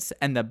serpents,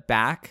 and the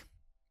back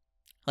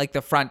Like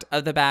the front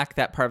of the back,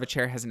 that part of a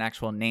chair has an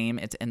actual name.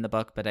 It's in the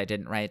book, but I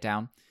didn't write it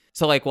down.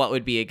 So like what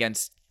would be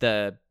against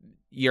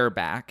your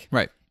back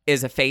Right.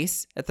 is a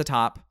face at the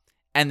top.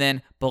 And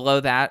then below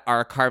that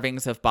are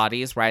carvings of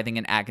bodies writhing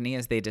in agony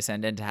as they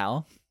descend into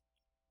hell.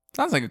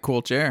 Sounds like a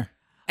cool chair.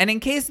 And in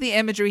case the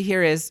imagery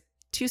here is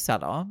too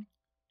subtle,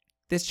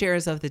 this chair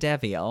is of the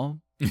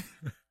devil.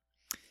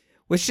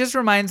 Which just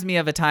reminds me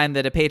of a time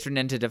that a patron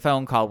ended a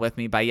phone call with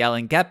me by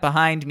yelling, "Get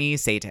behind me,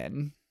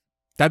 Satan."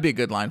 That'd be a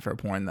good line for a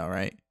porn, though,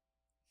 right?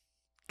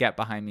 Get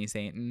behind me,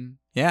 Satan.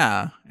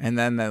 Yeah. And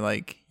then they're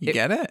like, you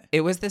get it?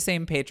 It was the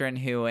same patron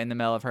who, in the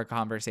middle of her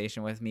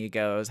conversation with me,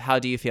 goes, "How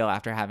do you feel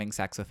after having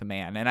sex with a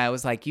man?" And I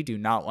was like, you do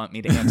not want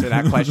me to answer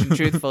that question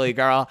truthfully,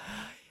 girl.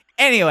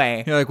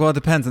 Anyway. You're like, well, it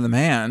depends on the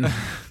man.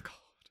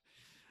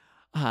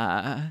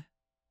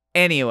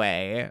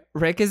 Anyway,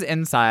 Rick is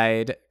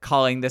inside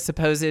calling the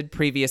supposed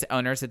previous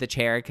owners of the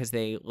chair, because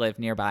they live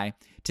nearby,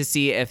 to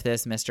see if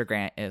this Mr.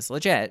 Grant is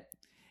legit.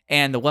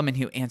 And the woman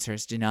who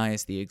answers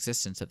denies the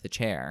existence of the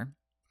chair.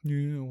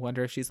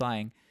 Wonder if she's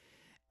lying.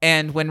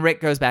 And when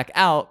Rick goes back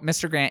out,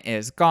 Mr. Grant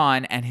is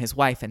gone, and his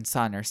wife and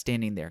son are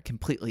standing there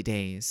completely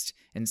dazed.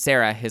 And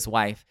Sarah, his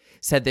wife,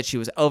 said that she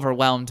was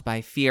overwhelmed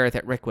by fear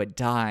that Rick would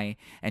die.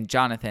 And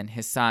Jonathan,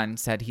 his son,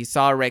 said he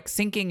saw Rick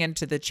sinking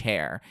into the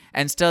chair.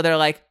 And still they're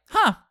like,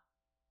 huh,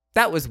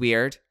 that was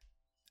weird.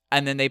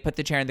 And then they put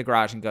the chair in the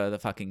garage and go to the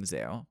fucking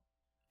zoo.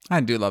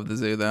 I do love the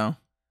zoo, though.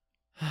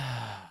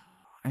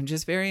 I'm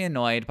just very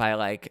annoyed by,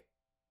 like,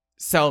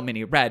 so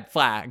many red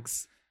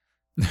flags.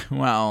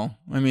 Well,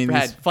 I mean...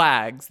 Red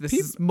flags. This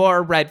is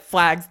more red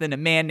flags than a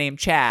man named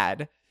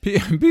Chad.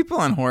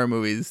 People in horror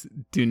movies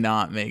do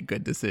not make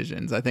good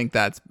decisions. I think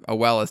that's a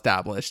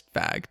well-established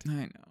fact.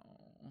 I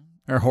know.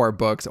 Or horror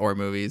books or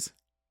movies.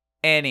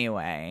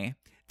 Anyway,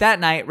 that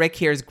night, Rick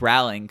hears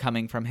growling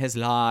coming from his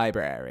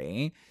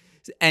library.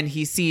 And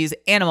he sees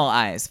animal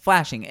eyes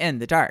flashing in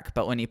the dark.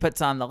 But when he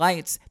puts on the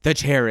lights, the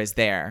chair is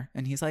there.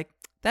 And he's like,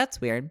 that's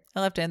weird.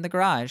 I left it in the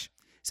garage.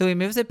 So he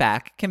moves it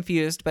back,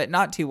 confused but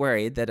not too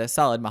worried that a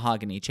solid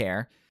mahogany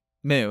chair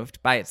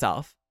moved by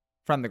itself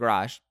from the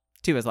garage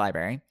to his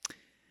library.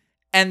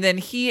 And then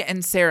he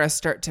and Sarah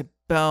start to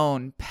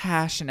bone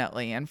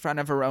passionately in front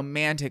of a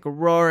romantic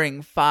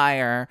roaring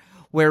fire,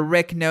 where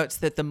Rick notes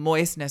that the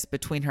moistness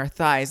between her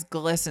thighs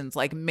glistens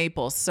like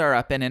maple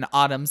syrup in an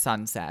autumn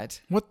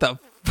sunset. What the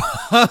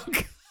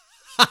fuck?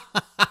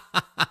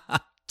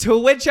 To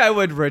which I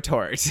would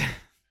retort,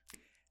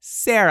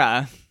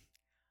 Sarah,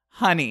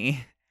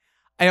 honey,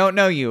 I don't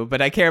know you,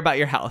 but I care about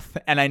your health.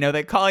 And I know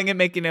that calling and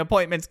making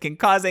appointments can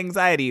cause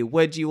anxiety.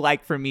 Would you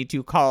like for me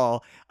to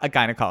call a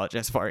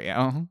gynecologist for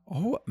you?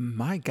 Oh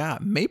my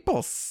God.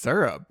 Maple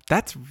syrup.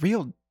 That's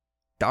real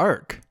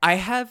dark. I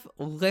have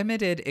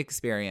limited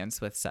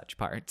experience with such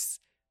parts,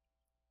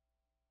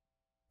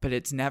 but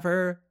it's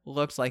never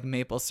looked like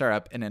maple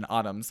syrup in an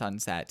autumn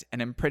sunset.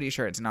 And I'm pretty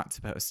sure it's not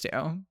supposed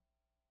to.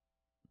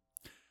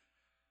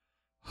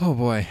 Oh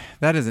boy.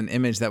 That is an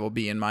image that will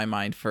be in my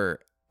mind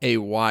for a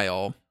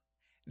while.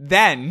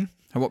 Then,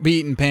 I won't be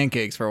eating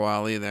pancakes for a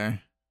while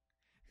either.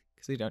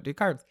 because we don't do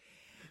carbs.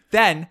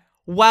 Then,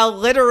 while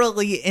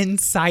literally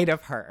inside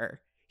of her,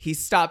 he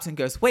stops and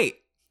goes, wait,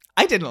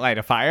 I didn't light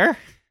a fire.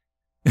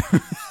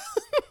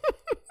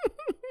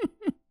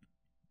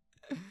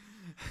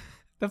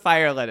 The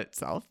fire lit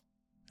itself.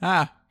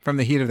 From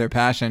the heat of their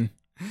passion.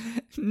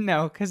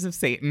 No, because of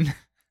Satan.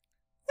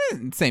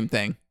 Same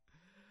thing.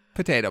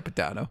 Potato.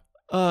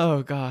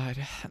 Oh, God.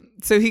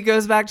 So he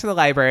goes back to the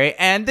library,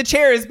 and the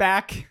chair is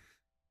back.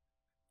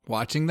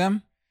 Watching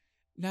them?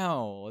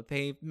 No,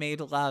 they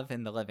made love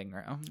in the living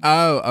room.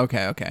 Oh,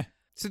 okay.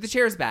 So the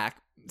chair's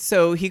back.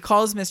 So he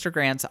calls Mr.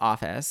 Grant's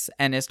office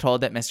and is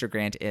told that Mr.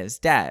 Grant is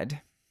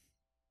dead.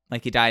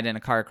 Like he died in a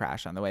car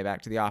crash on the way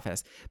back to the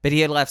office. But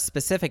he had left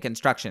specific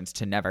instructions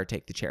to never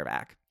take the chair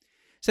back.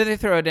 So they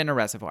throw it in a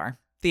reservoir.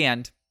 The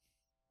end.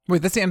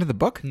 Wait, that's the end of the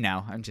book?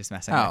 No, I'm just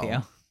messing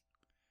with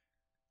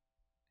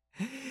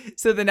you.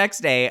 So the next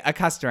day, a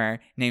customer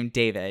named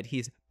David,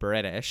 he's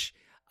British,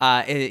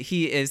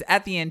 he is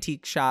at the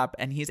antique shop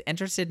and he's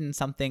interested in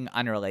something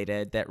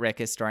unrelated that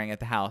Rick is storing at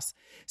the house.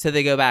 So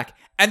they go back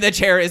and the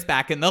chair is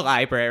back in the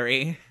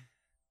library.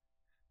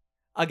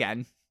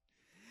 Again.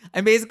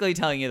 I'm basically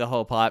telling you the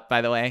whole plot, by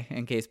the way,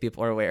 in case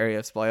people are wary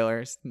of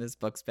spoilers. This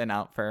book's been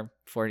out for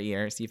 40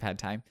 years. You've had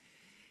time.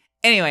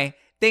 Anyway,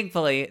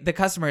 thankfully, the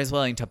customer is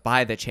willing to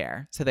buy the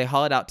chair. So they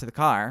haul it out to the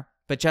car.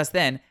 But just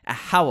then, a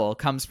howl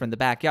comes from the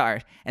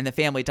backyard and the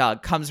family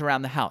dog comes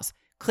around the house,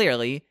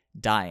 clearly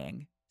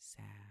dying.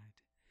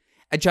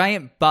 A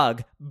giant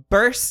bug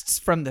bursts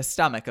from the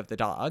stomach of the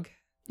dog.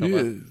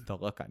 The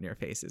look on your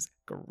face is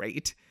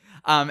great.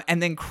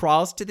 And then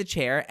crawls to the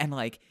chair and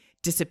like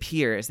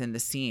disappears in the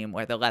seam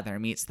where the leather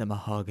meets the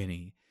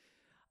mahogany.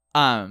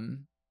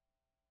 And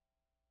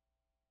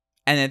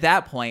at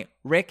that point,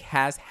 Rick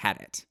has had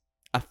it.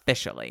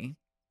 Officially.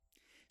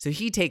 So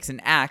he takes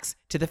an axe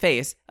to the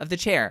face of the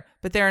chair,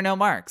 but there are no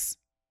marks.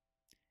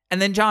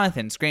 And then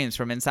Jonathan screams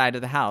from inside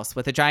of the house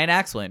with a giant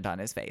axe wound on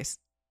his face.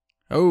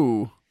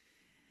 Oh.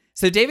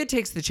 So David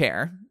takes the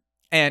chair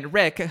And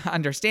Rick,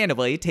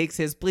 understandably, takes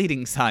his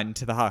bleeding son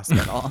to the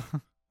hospital.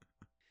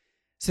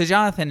 So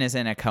Jonathan is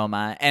in a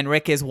coma, and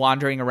Rick is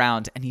wandering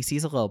around, and he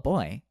sees a little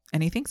boy.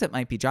 And he thinks it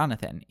might be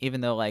Jonathan,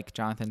 even though, like,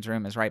 Jonathan's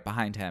room is right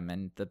behind him,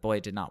 and the boy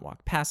did not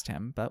walk past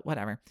him, but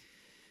whatever.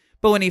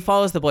 But when he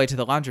follows the boy to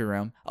the laundry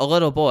room, a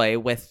little boy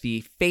with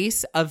the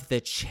face of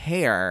the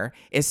chair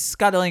is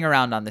scuttling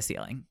around on the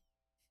ceiling.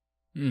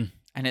 And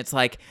it's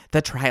like,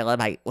 the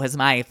trilobite was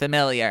my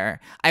familiar.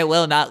 I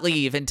will not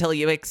leave until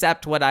you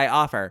accept what I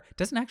offer.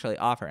 Doesn't actually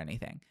offer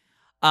anything.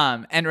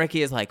 And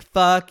Ricky is like,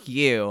 fuck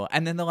you.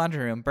 And then the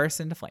laundry room bursts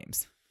into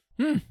flames.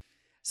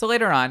 So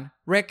later on,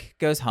 Rick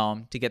goes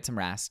home to get some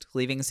rest,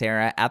 leaving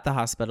Sarah at the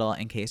hospital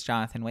in case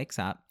Jonathan wakes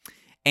up.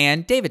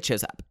 And David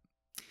shows up.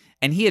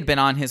 And he had been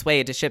on his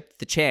way to ship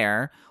the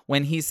chair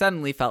when he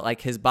suddenly felt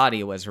like his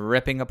body was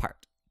ripping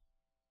apart,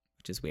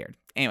 which is weird.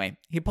 Anyway,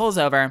 he pulls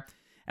over,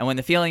 and when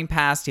the feeling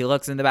passed, he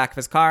looks in the back of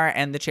his car,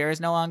 and the chair is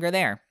no longer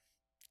there.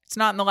 It's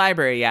not in the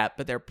library yet,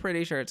 but they're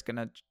pretty sure it's going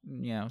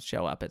to,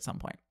 show up at some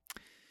point.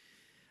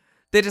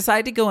 They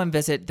decide to go and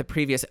visit the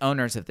previous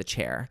owners of the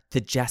chair, the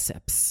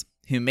Jessups,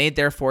 who made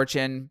their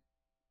fortune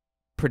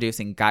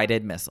producing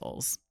guided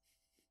missiles.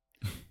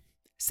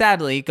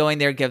 Sadly, going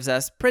there gives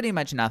us pretty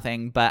much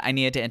nothing, but I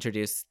needed to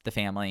introduce the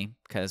family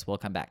because we'll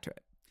come back to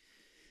it.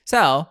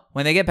 So,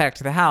 when they get back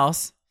to the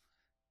house,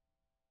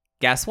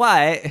 guess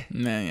what?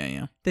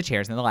 Yeah. The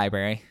chair's in the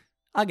library.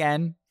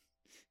 Again.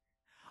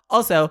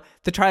 Also,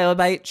 the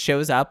trilobite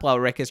shows up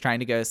while Rick is trying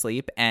to go to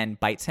sleep and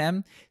bites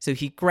him. So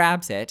he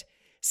grabs it,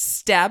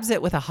 stabs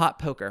it with a hot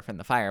poker from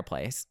the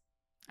fireplace.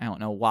 I don't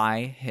know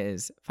why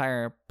his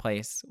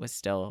fireplace was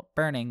still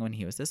burning when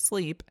he was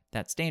asleep.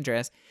 That's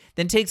dangerous.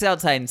 Then takes it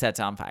outside and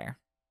sets it on fire.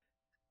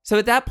 So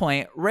at that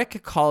point,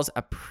 Rick calls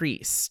a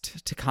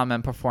priest to come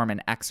and perform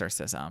an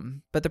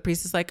exorcism. But the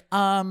priest is like,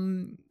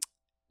 no,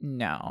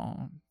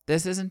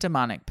 this isn't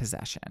demonic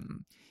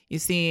possession. You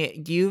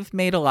see, you've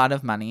made a lot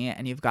of money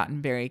and you've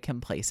gotten very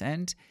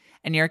complacent.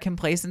 And your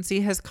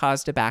complacency has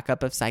caused a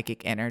backup of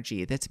psychic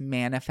energy that's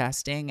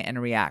manifesting in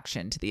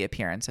reaction to the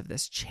appearance of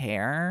this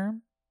chair.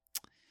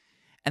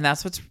 And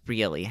that's what's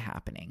really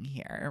happening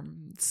here.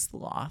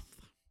 Sloth.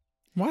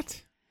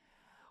 What?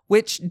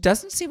 Which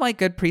doesn't seem like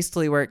good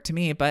priestly work to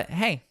me, but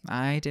hey,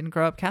 I didn't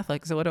grow up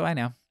Catholic, so what do I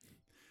know?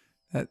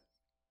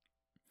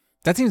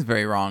 That seems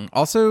very wrong.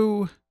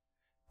 Also,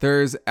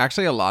 there's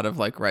actually a lot of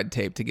like red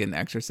tape to get an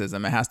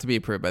exorcism. It has to be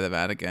approved by the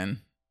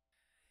Vatican.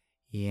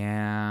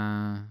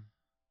 Yeah.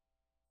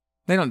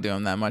 They don't do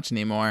them that much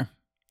anymore.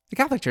 The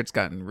Catholic Church's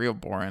gotten real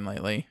boring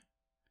lately.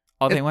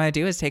 All they want to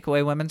do is take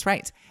away women's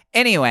rights.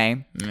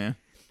 Anyway. Yeah.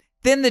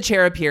 Then the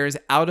chair appears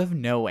out of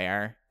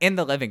nowhere in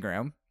the living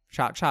room.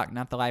 Shock, shock,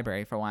 not the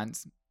library for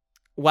once.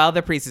 While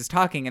the priest is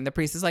talking, and the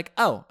priest is like,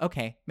 oh,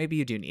 okay, maybe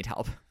you do need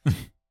help.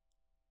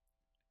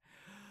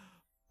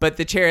 But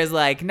the chair is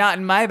like, not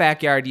in my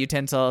backyard,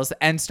 utensils,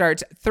 and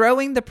starts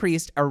throwing the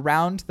priest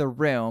around the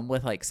room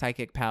with like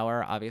psychic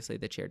power. Obviously,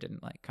 the chair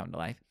didn't like come to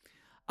life.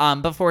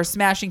 Before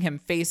smashing him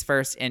face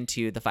first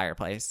into the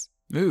fireplace.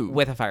 Ooh.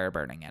 With a fire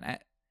burning in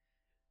it.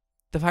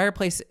 The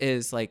fireplace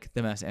is like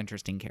the most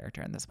interesting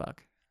character in this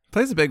book.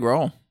 Plays a big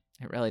role.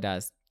 It really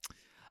does.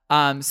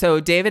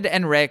 So David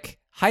and Rick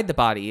hide the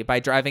body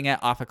by driving it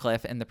off a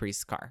cliff in the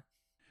priest's car.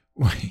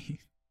 Wait.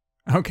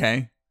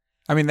 Okay.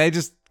 I mean, they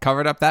just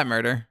covered up that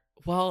murder.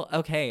 Well,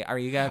 okay. Are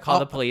you going to call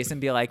the police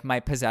and be like, my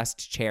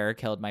possessed chair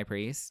killed my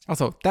priest?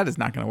 Also, that is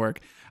not going to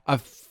work.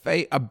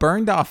 A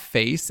burned off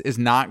face is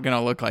not going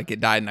to look like it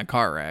died in a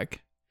car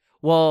wreck.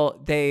 Well,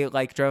 they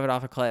like drove it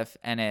off a cliff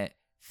and it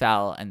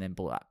fell and then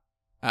blew up.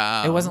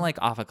 It wasn't like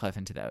off a cliff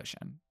into the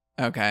ocean.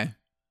 Okay.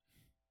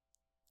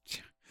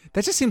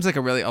 That just seems like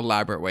a really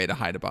elaborate way to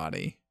hide a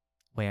body.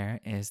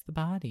 Where is the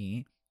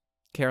body?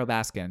 Carol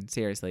Baskin,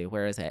 seriously,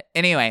 where is it?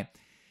 Anyway,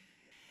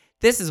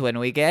 this is when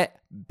we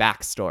get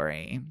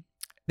backstory.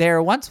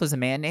 There once was a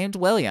man named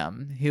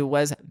William who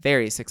was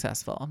very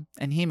successful,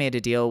 and he made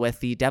a deal with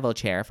the devil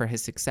chair for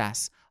his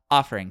success,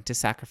 offering to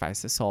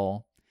sacrifice a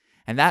soul.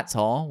 And that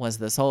soul was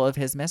the soul of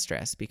his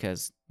mistress,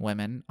 because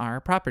women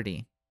are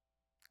property.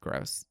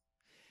 Gross.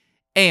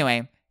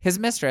 Anyway, his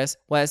mistress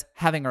was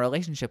having a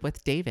relationship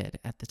with David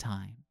at the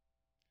time.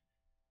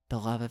 The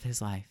love of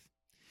his life.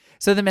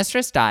 So the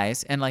mistress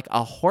dies in like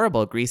a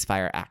horrible grease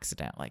fire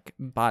accident, like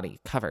body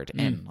covered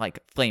in like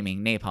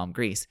flaming napalm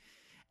grease.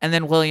 And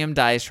then William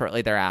dies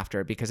shortly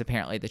thereafter because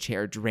apparently the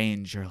chair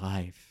drains your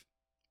life.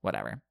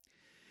 Whatever.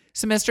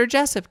 So Mr.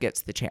 Jessup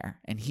gets the chair,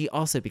 and he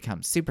also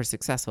becomes super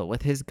successful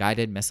with his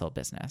guided missile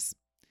business.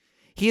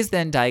 He is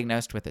then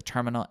diagnosed with a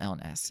terminal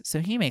illness, so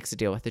he makes a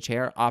deal with the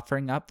chair,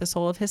 offering up the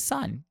soul of his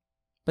son.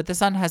 But the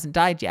son hasn't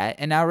died yet,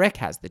 and now Rick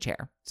has the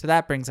chair. So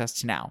that brings us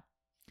to now.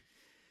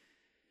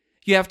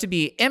 You have to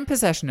be in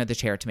possession of the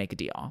chair to make a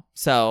deal.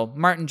 So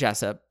Martin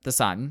Jessup, the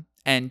son,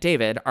 and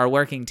David are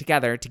working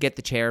together to get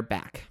the chair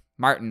back.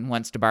 Martin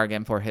wants to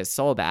bargain for his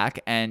soul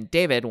back, and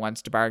David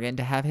wants to bargain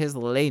to have his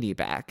lady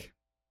back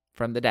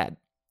from the dead.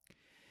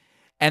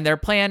 And their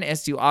plan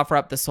is to offer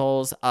up the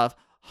souls of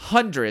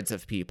hundreds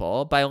of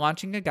people by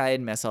launching a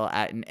guided missile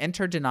at an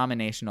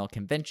interdenominational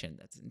convention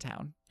that's in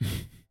town.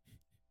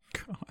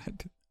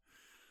 God.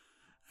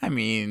 I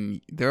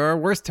mean, there are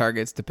worse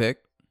targets to pick.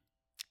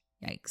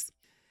 Yikes.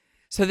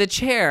 So the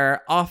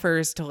chair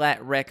offers to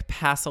let Rick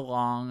pass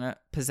along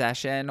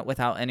possession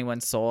without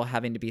anyone's soul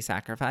having to be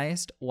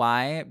sacrificed.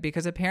 Why?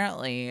 Because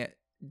apparently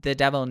the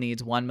devil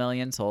needs 1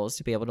 million souls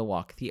to be able to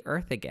walk the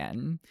earth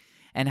again.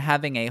 And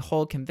having a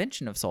whole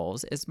convention of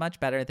souls is much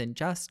better than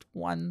just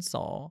one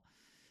soul.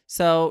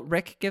 So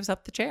Rick gives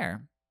up the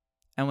chair.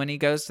 And when he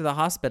goes to the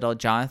hospital,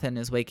 Jonathan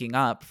is waking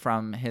up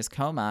from his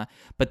coma,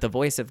 but the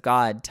voice of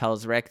God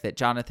tells Rick that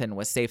Jonathan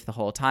was safe the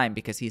whole time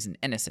because he's an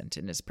innocent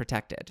and is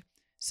protected.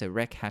 So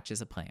Rick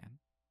hatches a plan.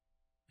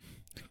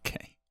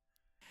 Okay.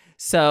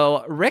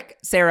 So Rick,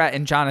 Sarah,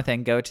 and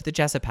Jonathan go to the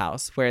Jessup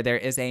house where there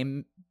is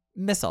a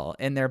missile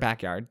in their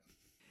backyard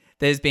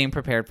that is being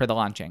prepared for the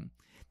launching.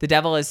 The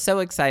devil is so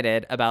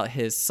excited about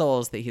his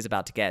souls that he's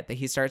about to get that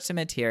he starts to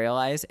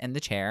materialize in the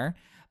chair.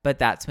 But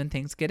that's when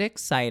things get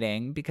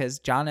exciting because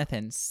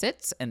Jonathan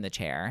sits in the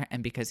chair,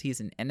 and because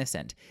he's an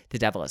innocent, the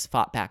devil is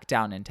fought back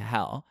down into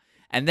hell.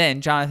 And then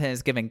Jonathan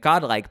is given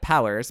godlike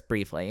powers,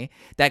 briefly,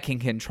 that can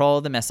control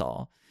the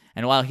missile.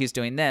 And while he's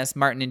doing this,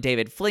 Martin and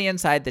David flee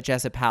inside the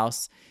Jessup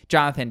house.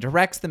 Jonathan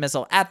directs the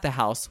missile at the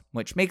house,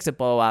 which makes it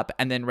blow up,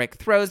 and then Rick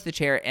throws the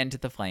chair into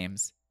the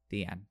flames.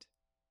 The end.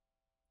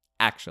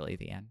 Actually,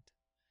 the end.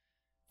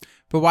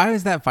 But why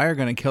is that fire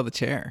going to kill the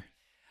chair?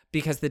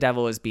 Because the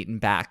devil was beaten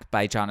back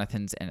by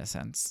Jonathan's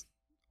innocence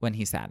when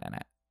he sat in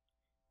it.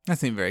 That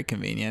seemed very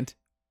convenient.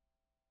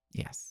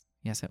 Yes.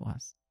 Yes, it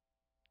was.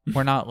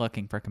 We're not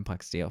looking for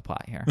complexity of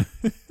plot here,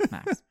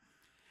 Max.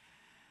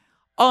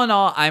 All in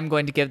all, I'm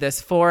going to give this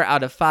 4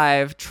 out of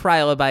 5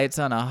 trilobites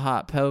on a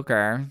hot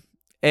poker.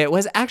 It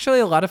was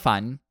actually a lot of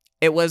fun.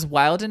 It was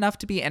wild enough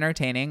to be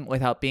entertaining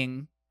without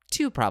being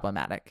too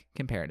problematic,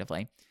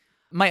 comparatively.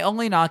 My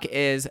only knock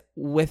is,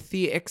 with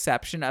the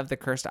exception of the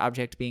cursed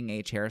object being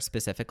a chair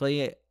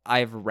specifically,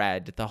 I've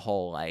read the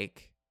whole,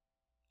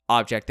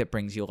 object that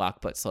brings you luck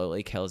but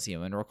slowly kills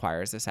you and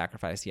requires a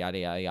sacrifice, yada,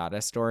 yada,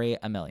 yada story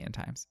a million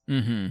times.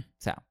 Mm-hmm.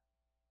 So,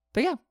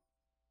 but yeah,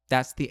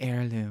 that's the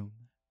heirloom.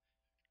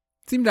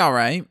 Seemed all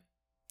right.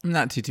 I'm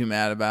not too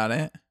mad about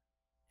it.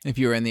 If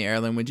you were in the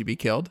heirloom, would you be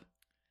killed?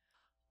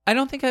 I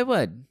don't think I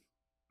would.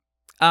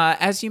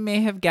 As you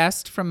may have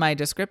guessed from my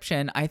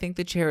description, I think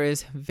the chair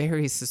is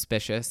very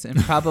suspicious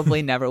and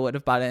probably never would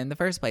have bought it in the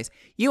first place.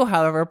 You,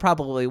 however,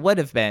 probably would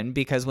have been,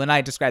 because when I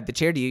described the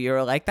chair to you, you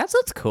were like, that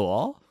sounds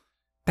cool.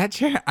 That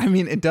chair, I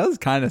mean, it does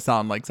kind of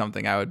sound like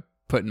something I would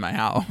put in my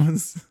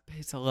house. But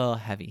it's a little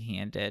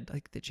heavy-handed,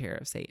 like the chair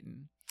of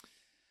Satan.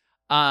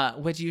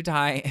 Would you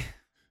die...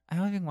 I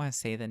don't even want to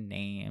say the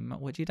name.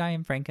 Would you die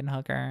in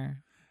Frankenhooker?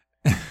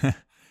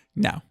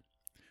 No.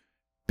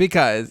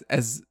 Because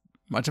as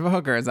much of a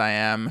hooker as I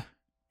am,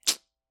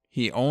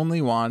 he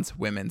only wants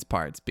women's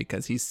parts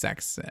because he's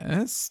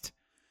sexist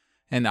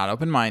and not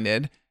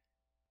open-minded.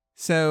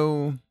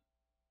 So,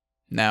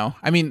 no.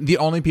 I mean, the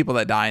only people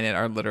that die in it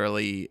are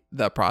literally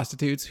the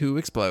prostitutes who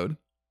explode.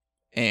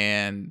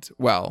 And,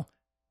 well,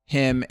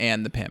 him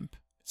and the pimp.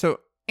 So,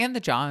 And the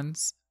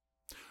Johns.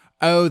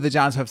 Oh, the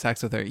Johns who have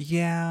sex with her.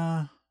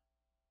 Yeah.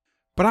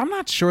 But I'm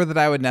not sure that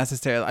I would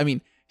necessarily... I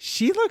mean,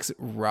 she looks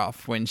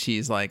rough when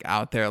she's,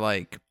 out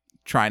there,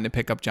 trying to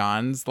pick up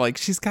Johns.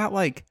 She's got,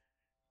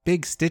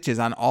 big stitches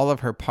on all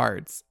of her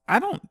parts. I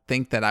don't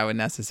think that I would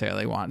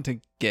necessarily want to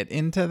get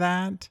into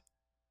that.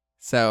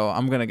 So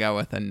I'm going to go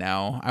with a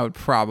no. I would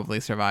probably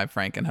survive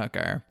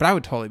Frankenhooker. But I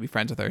would totally be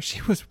friends with her.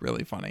 She was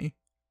really funny.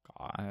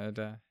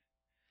 God.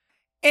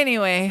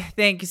 Anyway,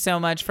 thank you so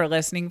much for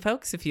listening,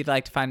 folks. If you'd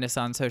like to find us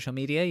on social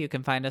media, you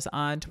can find us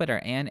on Twitter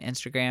and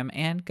Instagram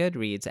and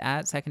Goodreads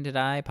at Second to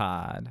Die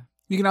Pod.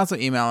 You can also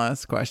email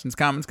us questions,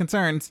 comments,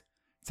 concerns,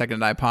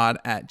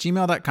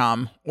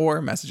 secondtodiepod@gmail.com, or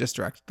message us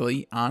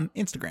directly on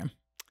Instagram.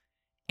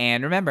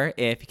 And remember,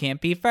 if you can't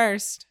be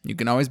first, you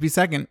can always be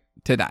second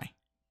to die.